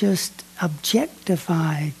awareness is just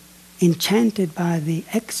objectified, enchanted by the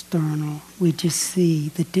external, we just see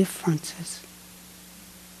the differences.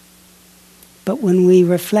 But when we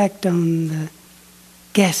reflect on the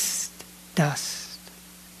guest dust,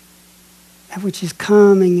 that which is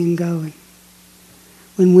coming and going,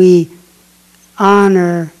 when we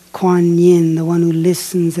honor Kuan Yin, the one who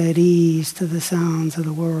listens at ease to the sounds of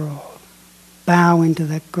the world, bow into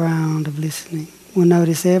that ground of listening, we'll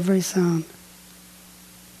notice every sound,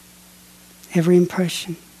 every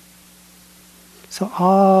impression. So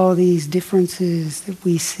all these differences that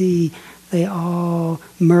we see, they all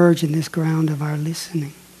merge in this ground of our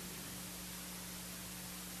listening.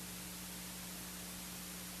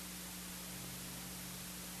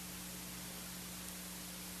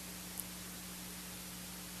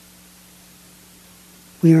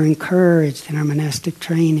 We are encouraged in our monastic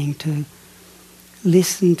training to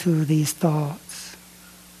listen to these thoughts.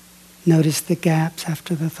 Notice the gaps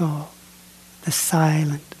after the thought, the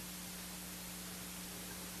silent,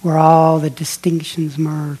 where all the distinctions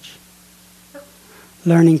merge.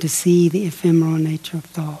 Learning to see the ephemeral nature of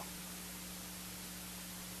thought.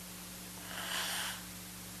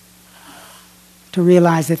 To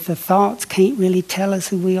realize that the thoughts can't really tell us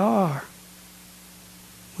who we are.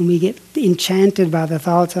 When we get enchanted by the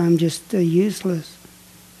thoughts, I'm just useless,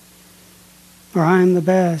 or I'm the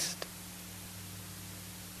best.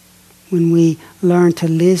 When we learn to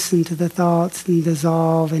listen to the thoughts and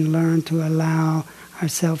dissolve and learn to allow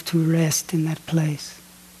ourselves to rest in that place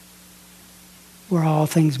where all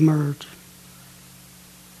things merge.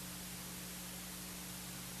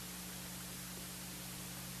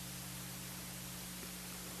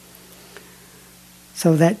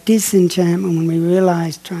 So that disenchantment, when we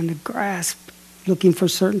realize trying to grasp, looking for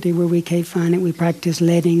certainty where we can't find it, we practice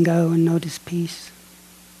letting go and notice peace.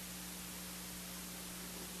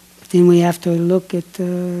 But then we have to look at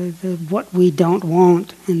what we don't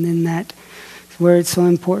want, and then that's where it's so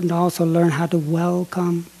important to also learn how to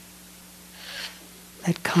welcome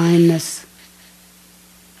that kindness.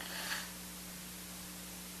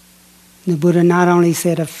 The Buddha not only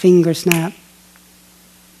said a finger snap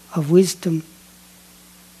of wisdom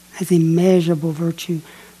has immeasurable virtue.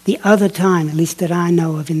 The other time, at least that I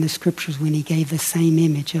know of in the scriptures, when he gave the same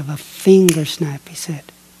image of a finger snap, he said,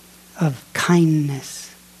 of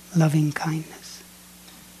kindness, loving kindness.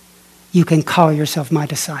 You can call yourself my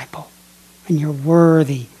disciple, and you're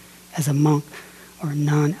worthy as a monk or a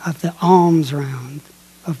nun of the alms round,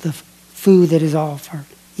 of the food that is offered.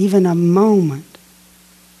 Even a moment.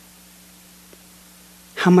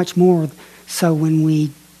 How much more so when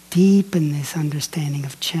we deepen this understanding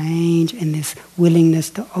of change and this willingness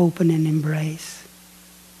to open and embrace.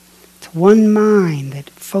 It's one mind that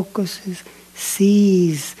focuses,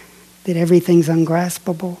 sees that everything's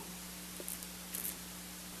ungraspable.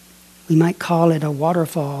 We might call it a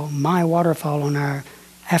waterfall, my waterfall on our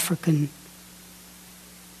African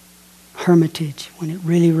hermitage. When it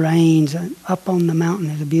really rains, up on the mountain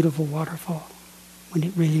there's a beautiful waterfall. When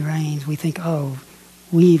it really rains, we think, oh,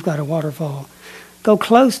 we've got a waterfall. Go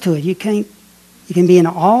close to it. You can be in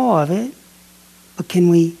awe of it, but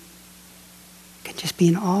can just be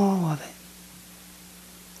in awe of it.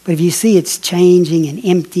 But if you see it's changing and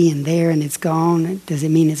empty and there and it's gone, does it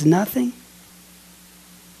mean it's nothing?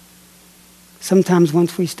 Sometimes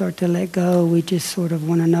once we start to let go, we just sort of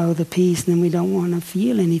want to know the peace, and then we don't want to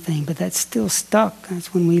feel anything, but that's still stuck.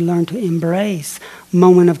 That's when we learn to embrace.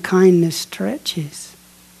 Moment of kindness stretches.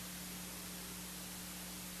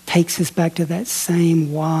 takes us back to that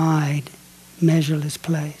same wide, measureless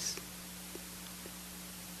place.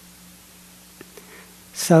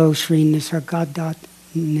 So Sri Nisargadatta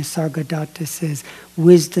says,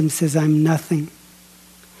 wisdom says I'm nothing.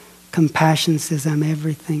 Compassion says I'm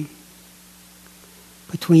everything.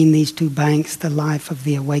 Between these two banks, the life of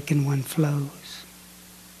the awakened one flows.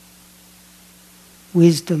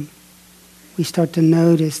 Wisdom, we start to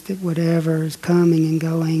notice that whatever is coming and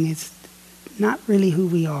going is not really who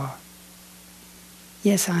we are.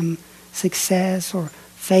 Yes, I'm success or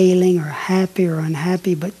failing or happy or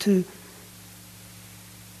unhappy, but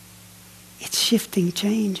it's shifting,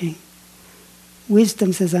 changing.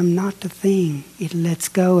 Wisdom says I'm not the thing. It lets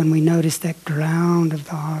go and we notice that ground of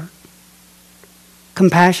the heart.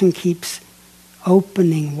 Compassion keeps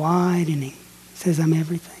opening, widening. It says I'm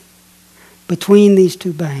everything. Between these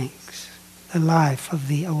two banks, the life of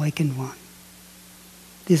the awakened one.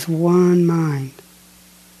 This one mind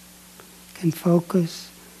can focus,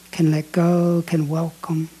 can let go, can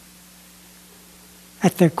welcome.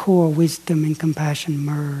 At their core, wisdom and compassion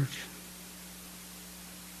merge.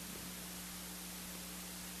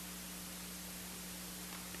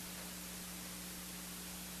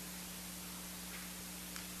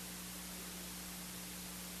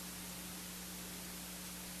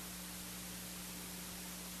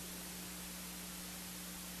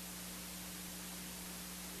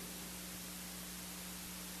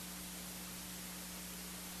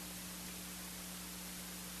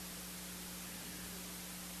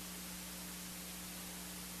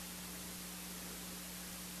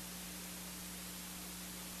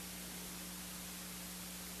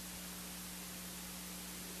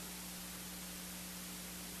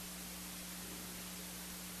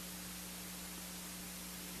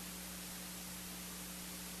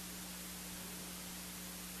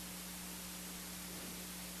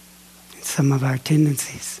 Some of our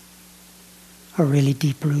tendencies are really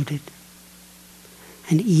deep-rooted.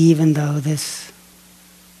 And even though this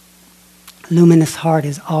luminous heart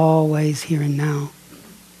is always here and now,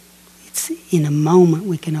 it's in a moment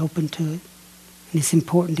we can open to it. And it's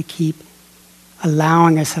important to keep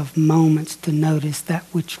allowing ourselves moments to notice that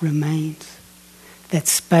which remains, that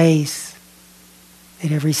space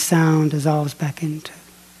that every sound dissolves back into.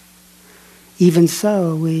 Even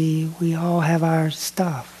so, we all have our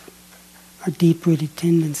stuff. Our deep-rooted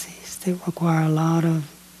tendencies that require a lot of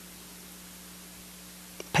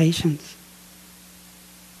patience.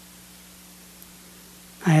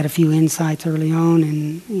 I had a few insights early on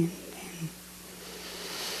in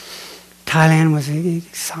Thailand. Was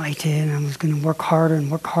excited. I was going to work harder,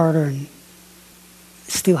 and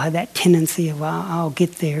still had that tendency of, well, I'll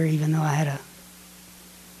get there, even though I had a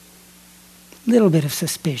little bit of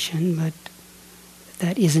suspicion, but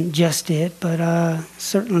that isn't just it. But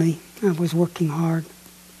certainly I was working hard.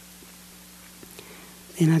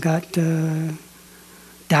 Then I got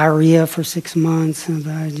diarrhea for 6 months, and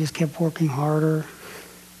I just kept working harder.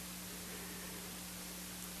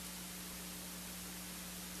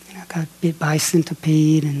 And I got bit by a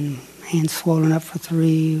centipede and hands swollen up for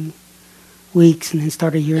 3 weeks, and then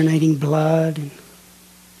started urinating blood.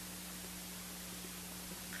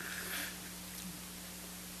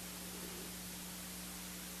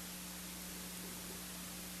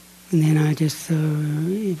 And then I just,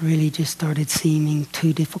 it really just started seeming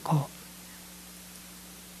too difficult.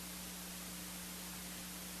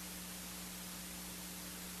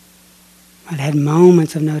 I'd had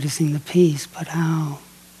moments of noticing the peace, but how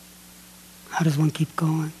does one keep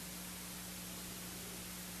going?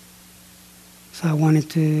 So I wanted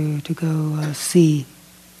to go see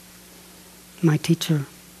my teacher.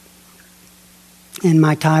 And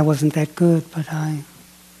my Thai wasn't that good, but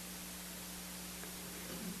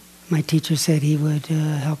my teacher said he would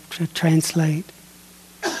help to translate,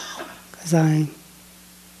 because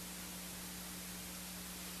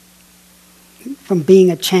from being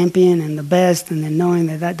a champion and the best, and then knowing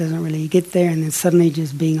that doesn't really get there, and then suddenly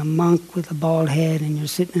just being a monk with a bald head, and you're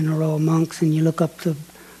sitting in a row of monks, and you look up the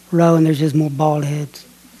row, and there's just more bald heads.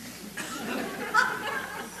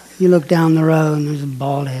 You look down the row, and there's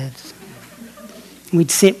bald heads.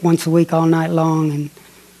 We'd sit once a week all night long, and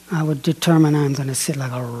I would determine I'm going to sit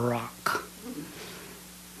like a rock.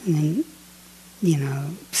 And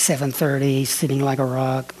then, 7:30, sitting like a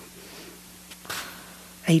rock.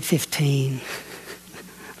 8:15,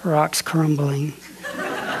 rocks crumbling.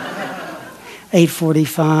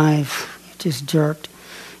 8:45, just jerked.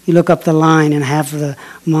 You look up the line and half of the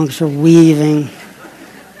monks are weaving.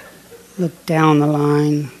 Look down the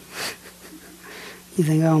line. You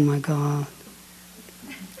think, oh my God.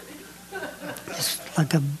 Just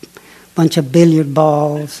like a bunch of billiard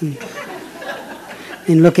balls. And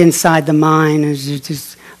and look inside the mind, and it's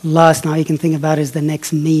just lust. And all you can think about is the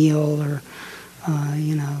next meal, or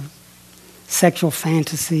sexual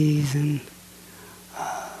fantasies, and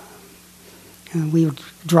we would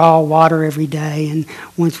draw water every day. And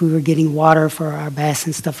once we were getting water for our baths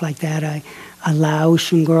and stuff like that, a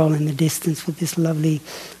Laotian girl in the distance with this lovely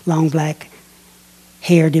long black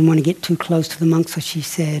hair didn't want to get too close to the monk, so she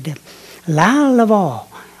said, "La Laval,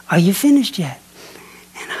 are you finished yet?"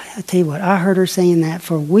 And I tell you what, I heard her saying that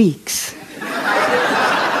for weeks.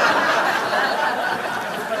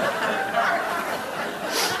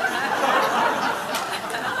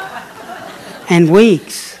 And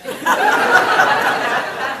weeks.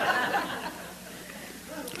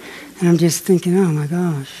 And I'm just thinking, oh my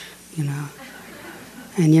gosh,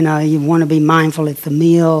 And you want to be mindful at the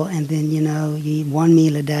meal, and then you eat one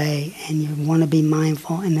meal a day, and you want to be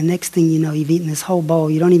mindful, and the next thing you know, you've eaten this whole bowl.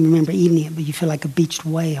 You don't even remember eating it, but you feel like a beached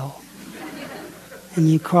whale. And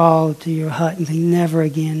you crawl to your hut and think, never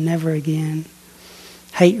again, never again.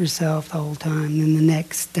 Hate yourself the whole time. And then the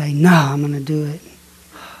next day, no, I'm going to do it.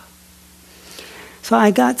 So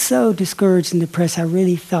I got so discouraged and depressed, I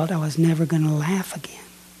really felt I was never going to laugh again.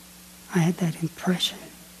 I had that impression.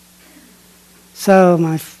 So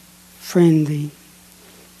my friend, the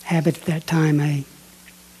Abbott at that time, a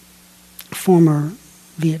former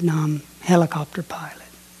Vietnam helicopter pilot,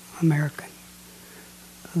 American,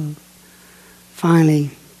 who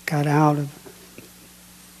finally got out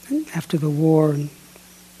after the war and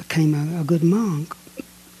became a good monk.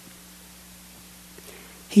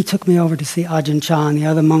 He took me over to see Ajahn Chah, and the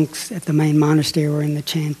other monks at the main monastery were in the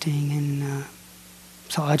chanting, and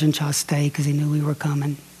so Ajahn Chah stayed because he knew we were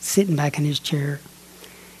coming, sitting back in his chair.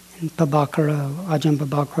 And Ajahn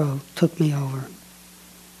Babakaro took me over.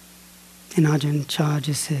 And Ajahn Chah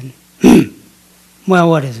just said, "Well,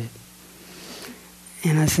 what is it?"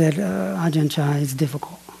 And I said, "Ajahn Chah, it's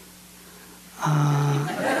difficult.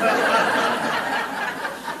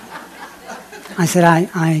 I said,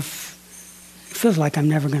 it feels like I'm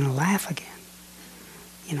never going to laugh again.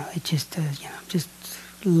 It just, just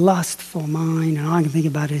lustful mind, and all I can think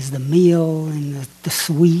about is the meal and the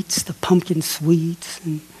sweets, the pumpkin sweets,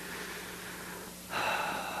 and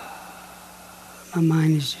my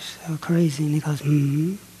mind is just so crazy." And he goes,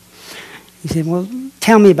 He said, "Well,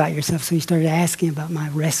 tell me about yourself." So he started asking about my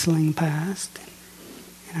wrestling past,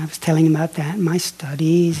 and I was telling him about that and my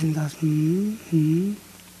studies, and he goes,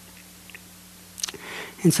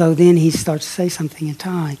 And so then he starts to say something in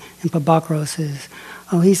Thai, and Babakaro says,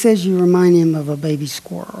 "Oh, he says you remind him of a baby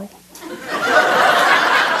squirrel."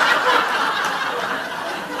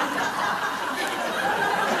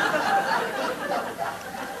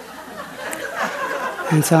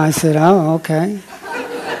 And so I said, "Oh, okay."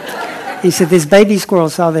 He said this baby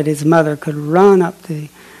squirrel saw that his mother could run up the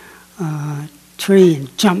tree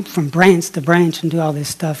and jump from branch to branch and do all this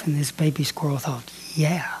stuff, and this baby squirrel thought,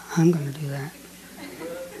 "Yeah, I'm going to do that."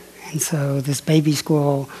 And so this baby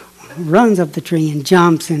squirrel runs up the tree and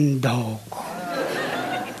jumps, and dog.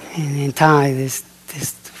 And in Thai, this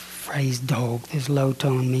phrase dog, this low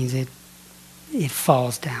tone, means it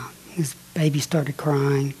falls down. This baby started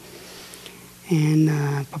crying. And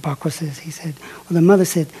Babakaro he said, well, the mother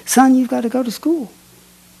said, "Son, you've got to go to school."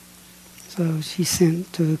 So she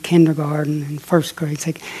sent to kindergarten and first grade.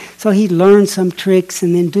 So he'd learn some tricks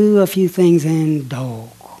and then do a few things, and dog,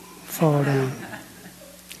 fall down.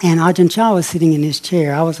 And Ajahn Chah was sitting in his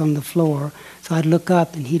chair. I was on the floor. So I'd look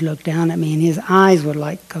up, and he'd look down at me, and his eyes would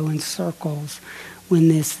like go in circles when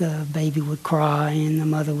this baby would cry, and the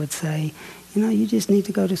mother would say, "You just need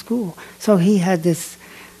to go to school." So he had this,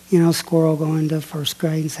 squirrel going to first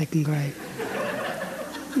grade and second grade.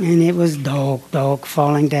 And it was dog,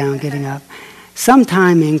 falling down, getting up.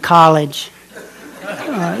 Sometime in college,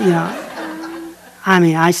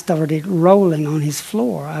 I started rolling on his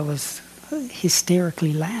floor. I was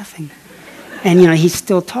hysterically laughing. And, he's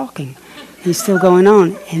still talking. He's still going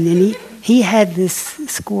on. And then he had this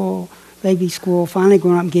baby squirrel, finally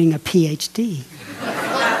growing up and getting a PhD.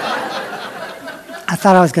 I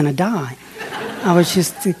thought I was going to die. I was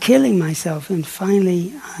just killing myself. And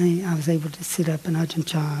finally, I was able to sit up, and Ajahn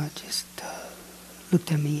Chah just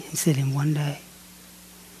looked at me and said, in one day,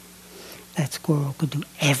 that squirrel could do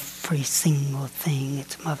every single thing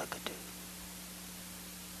its mother could do.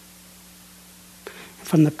 And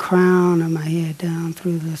from the crown of my head down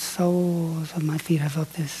through the soles of my feet, I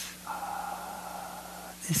felt this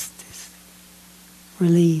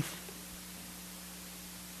relief.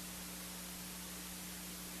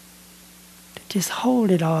 To just hold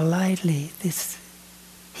it all lightly.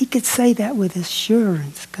 He could say that with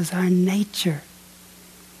assurance, because our nature,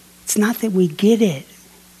 it's not that we get it.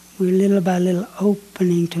 We're little by little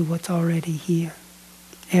opening to what's already here.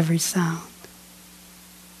 Every sound,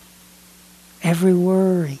 every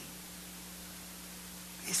worry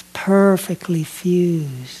is perfectly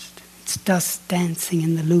fused. It's dust dancing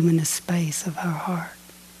in the luminous space of our heart.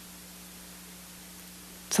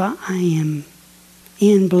 So I am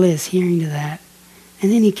in bliss hearing to that.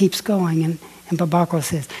 And then he keeps going, and Babako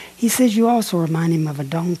says, he says you also remind him of a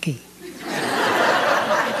donkey.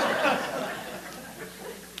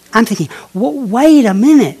 I'm thinking, wait a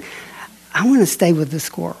minute. I want to stay with the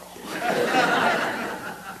squirrel.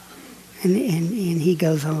 and he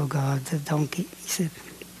goes, oh God, the donkey. He said,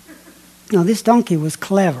 no, this donkey was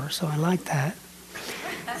clever, so I like that.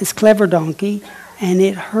 This clever donkey, and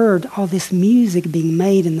it heard all this music being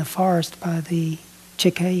made in the forest by the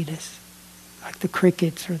cicadas, like the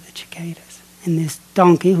crickets or the cicadas. And this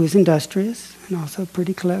donkey, who was industrious and also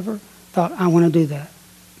pretty clever, thought, I want to do that.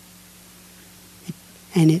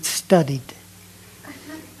 And it studied.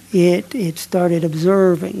 It started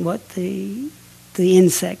observing what the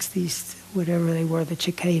insects, these whatever they were, the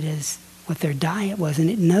cicadas, what their diet was, and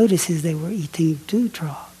it notices they were eating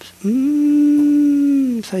dewdrops.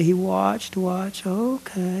 So he watched,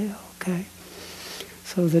 okay.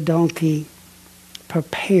 So the donkey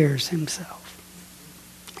prepares himself.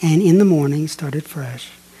 And in the morning, started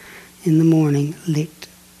fresh, in the morning licked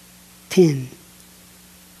 10,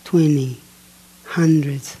 20,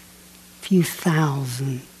 hundreds, few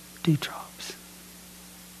thousand dewdrops.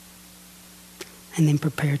 And then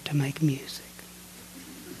prepared to make music.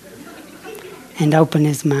 And opened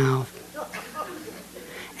his mouth.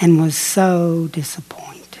 And was so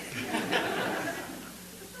disappointed.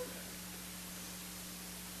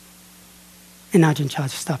 And Ajahn Chah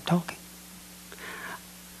stopped talking.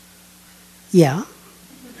 Yeah.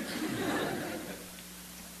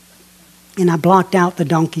 And I blocked out the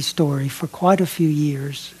donkey story for quite a few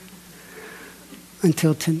years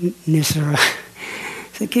until Nisara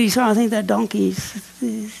said, Kittisaro, I think that donkey,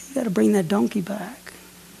 you got to bring that donkey back.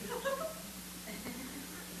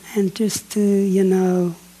 And just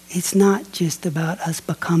to, it's not just about us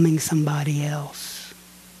becoming somebody else.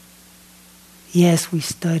 Yes, we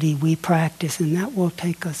study, we practice, and that will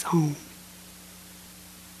take us home.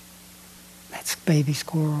 That's baby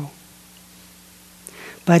squirrel.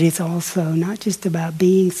 But it's also not just about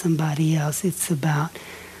being somebody else, it's about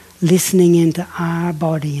listening into our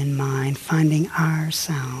body and mind, finding our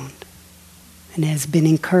sound. And has been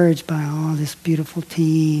encouraged by all this beautiful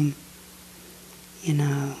team,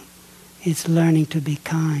 it's learning to be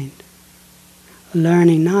kind.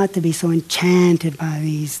 Learning not to be so enchanted by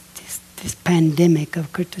this pandemic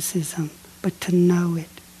of criticism, but to know it.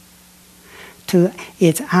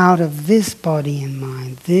 It's out of this body and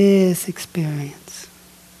mind, this experience,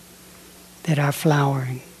 that our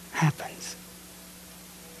flowering happens.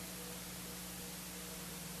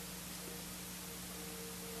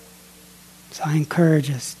 So I encourage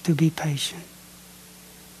us to be patient,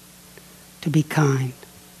 to be kind,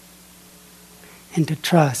 and to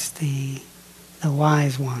trust the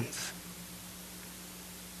wise ones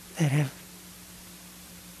that have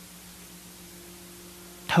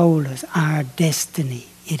told us our destiny.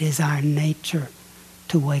 It is our nature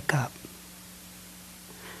to wake up.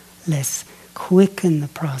 Let's quicken the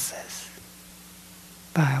process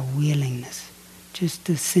by our willingness just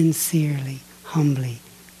to sincerely, humbly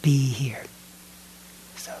be here.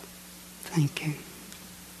 So, thank you.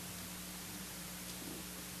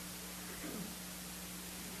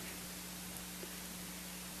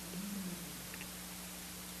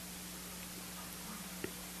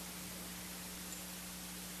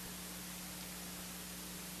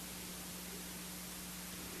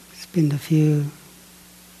 Spend a few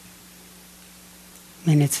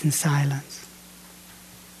minutes in silence.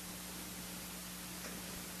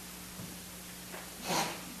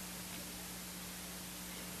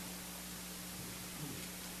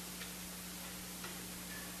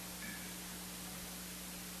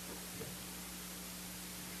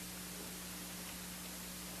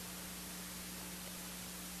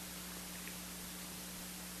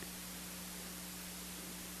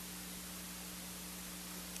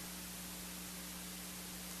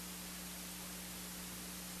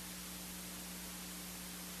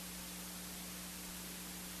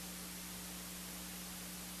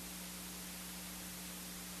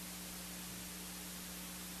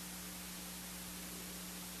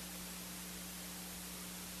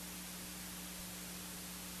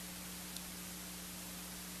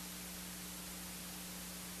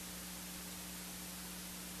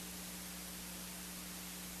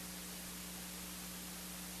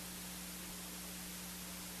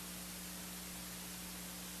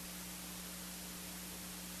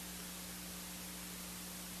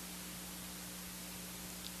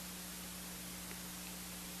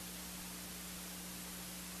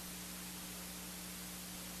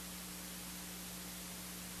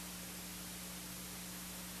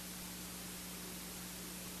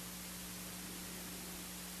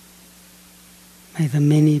 May the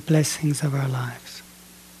many blessings of our lives,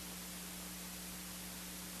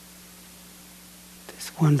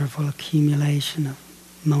 this wonderful accumulation of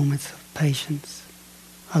moments of patience,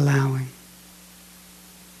 allowing,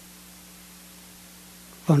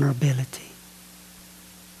 vulnerability,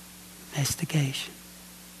 investigation,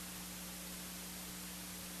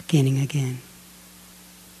 beginning again.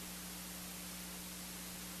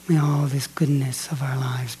 May all this goodness of our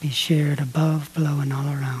lives be shared above, below, and all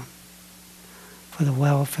around for the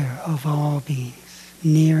welfare of all beings,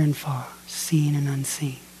 near and far, seen and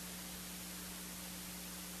unseen.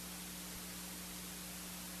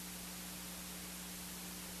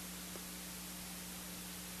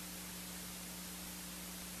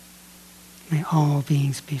 May all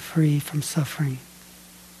beings be free from suffering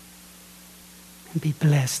and be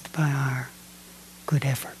blessed by our good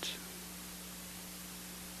efforts.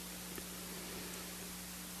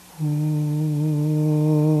 Om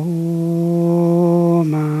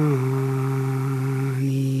Mani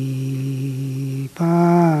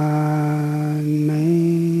Padme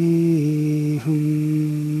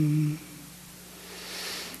Hum.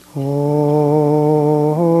 Om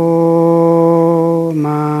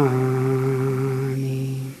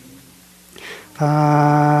Mani Padme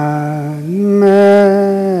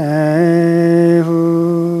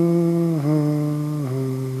Hum.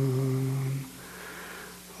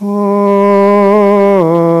 Om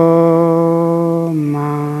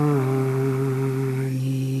Mani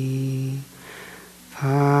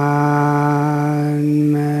Padme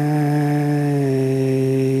Hum.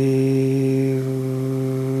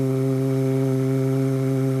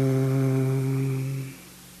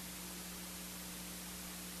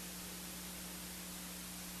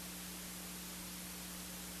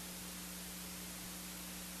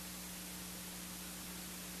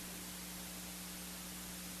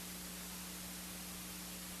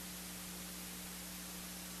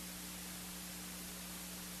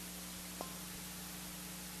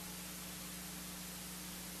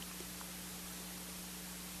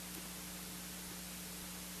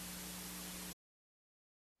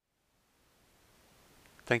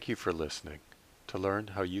 Thank you for listening. To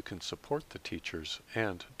learn how you can support the teachers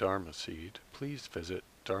and Dharma Seed, please visit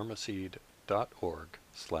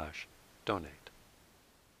dharmaseed.org/donate.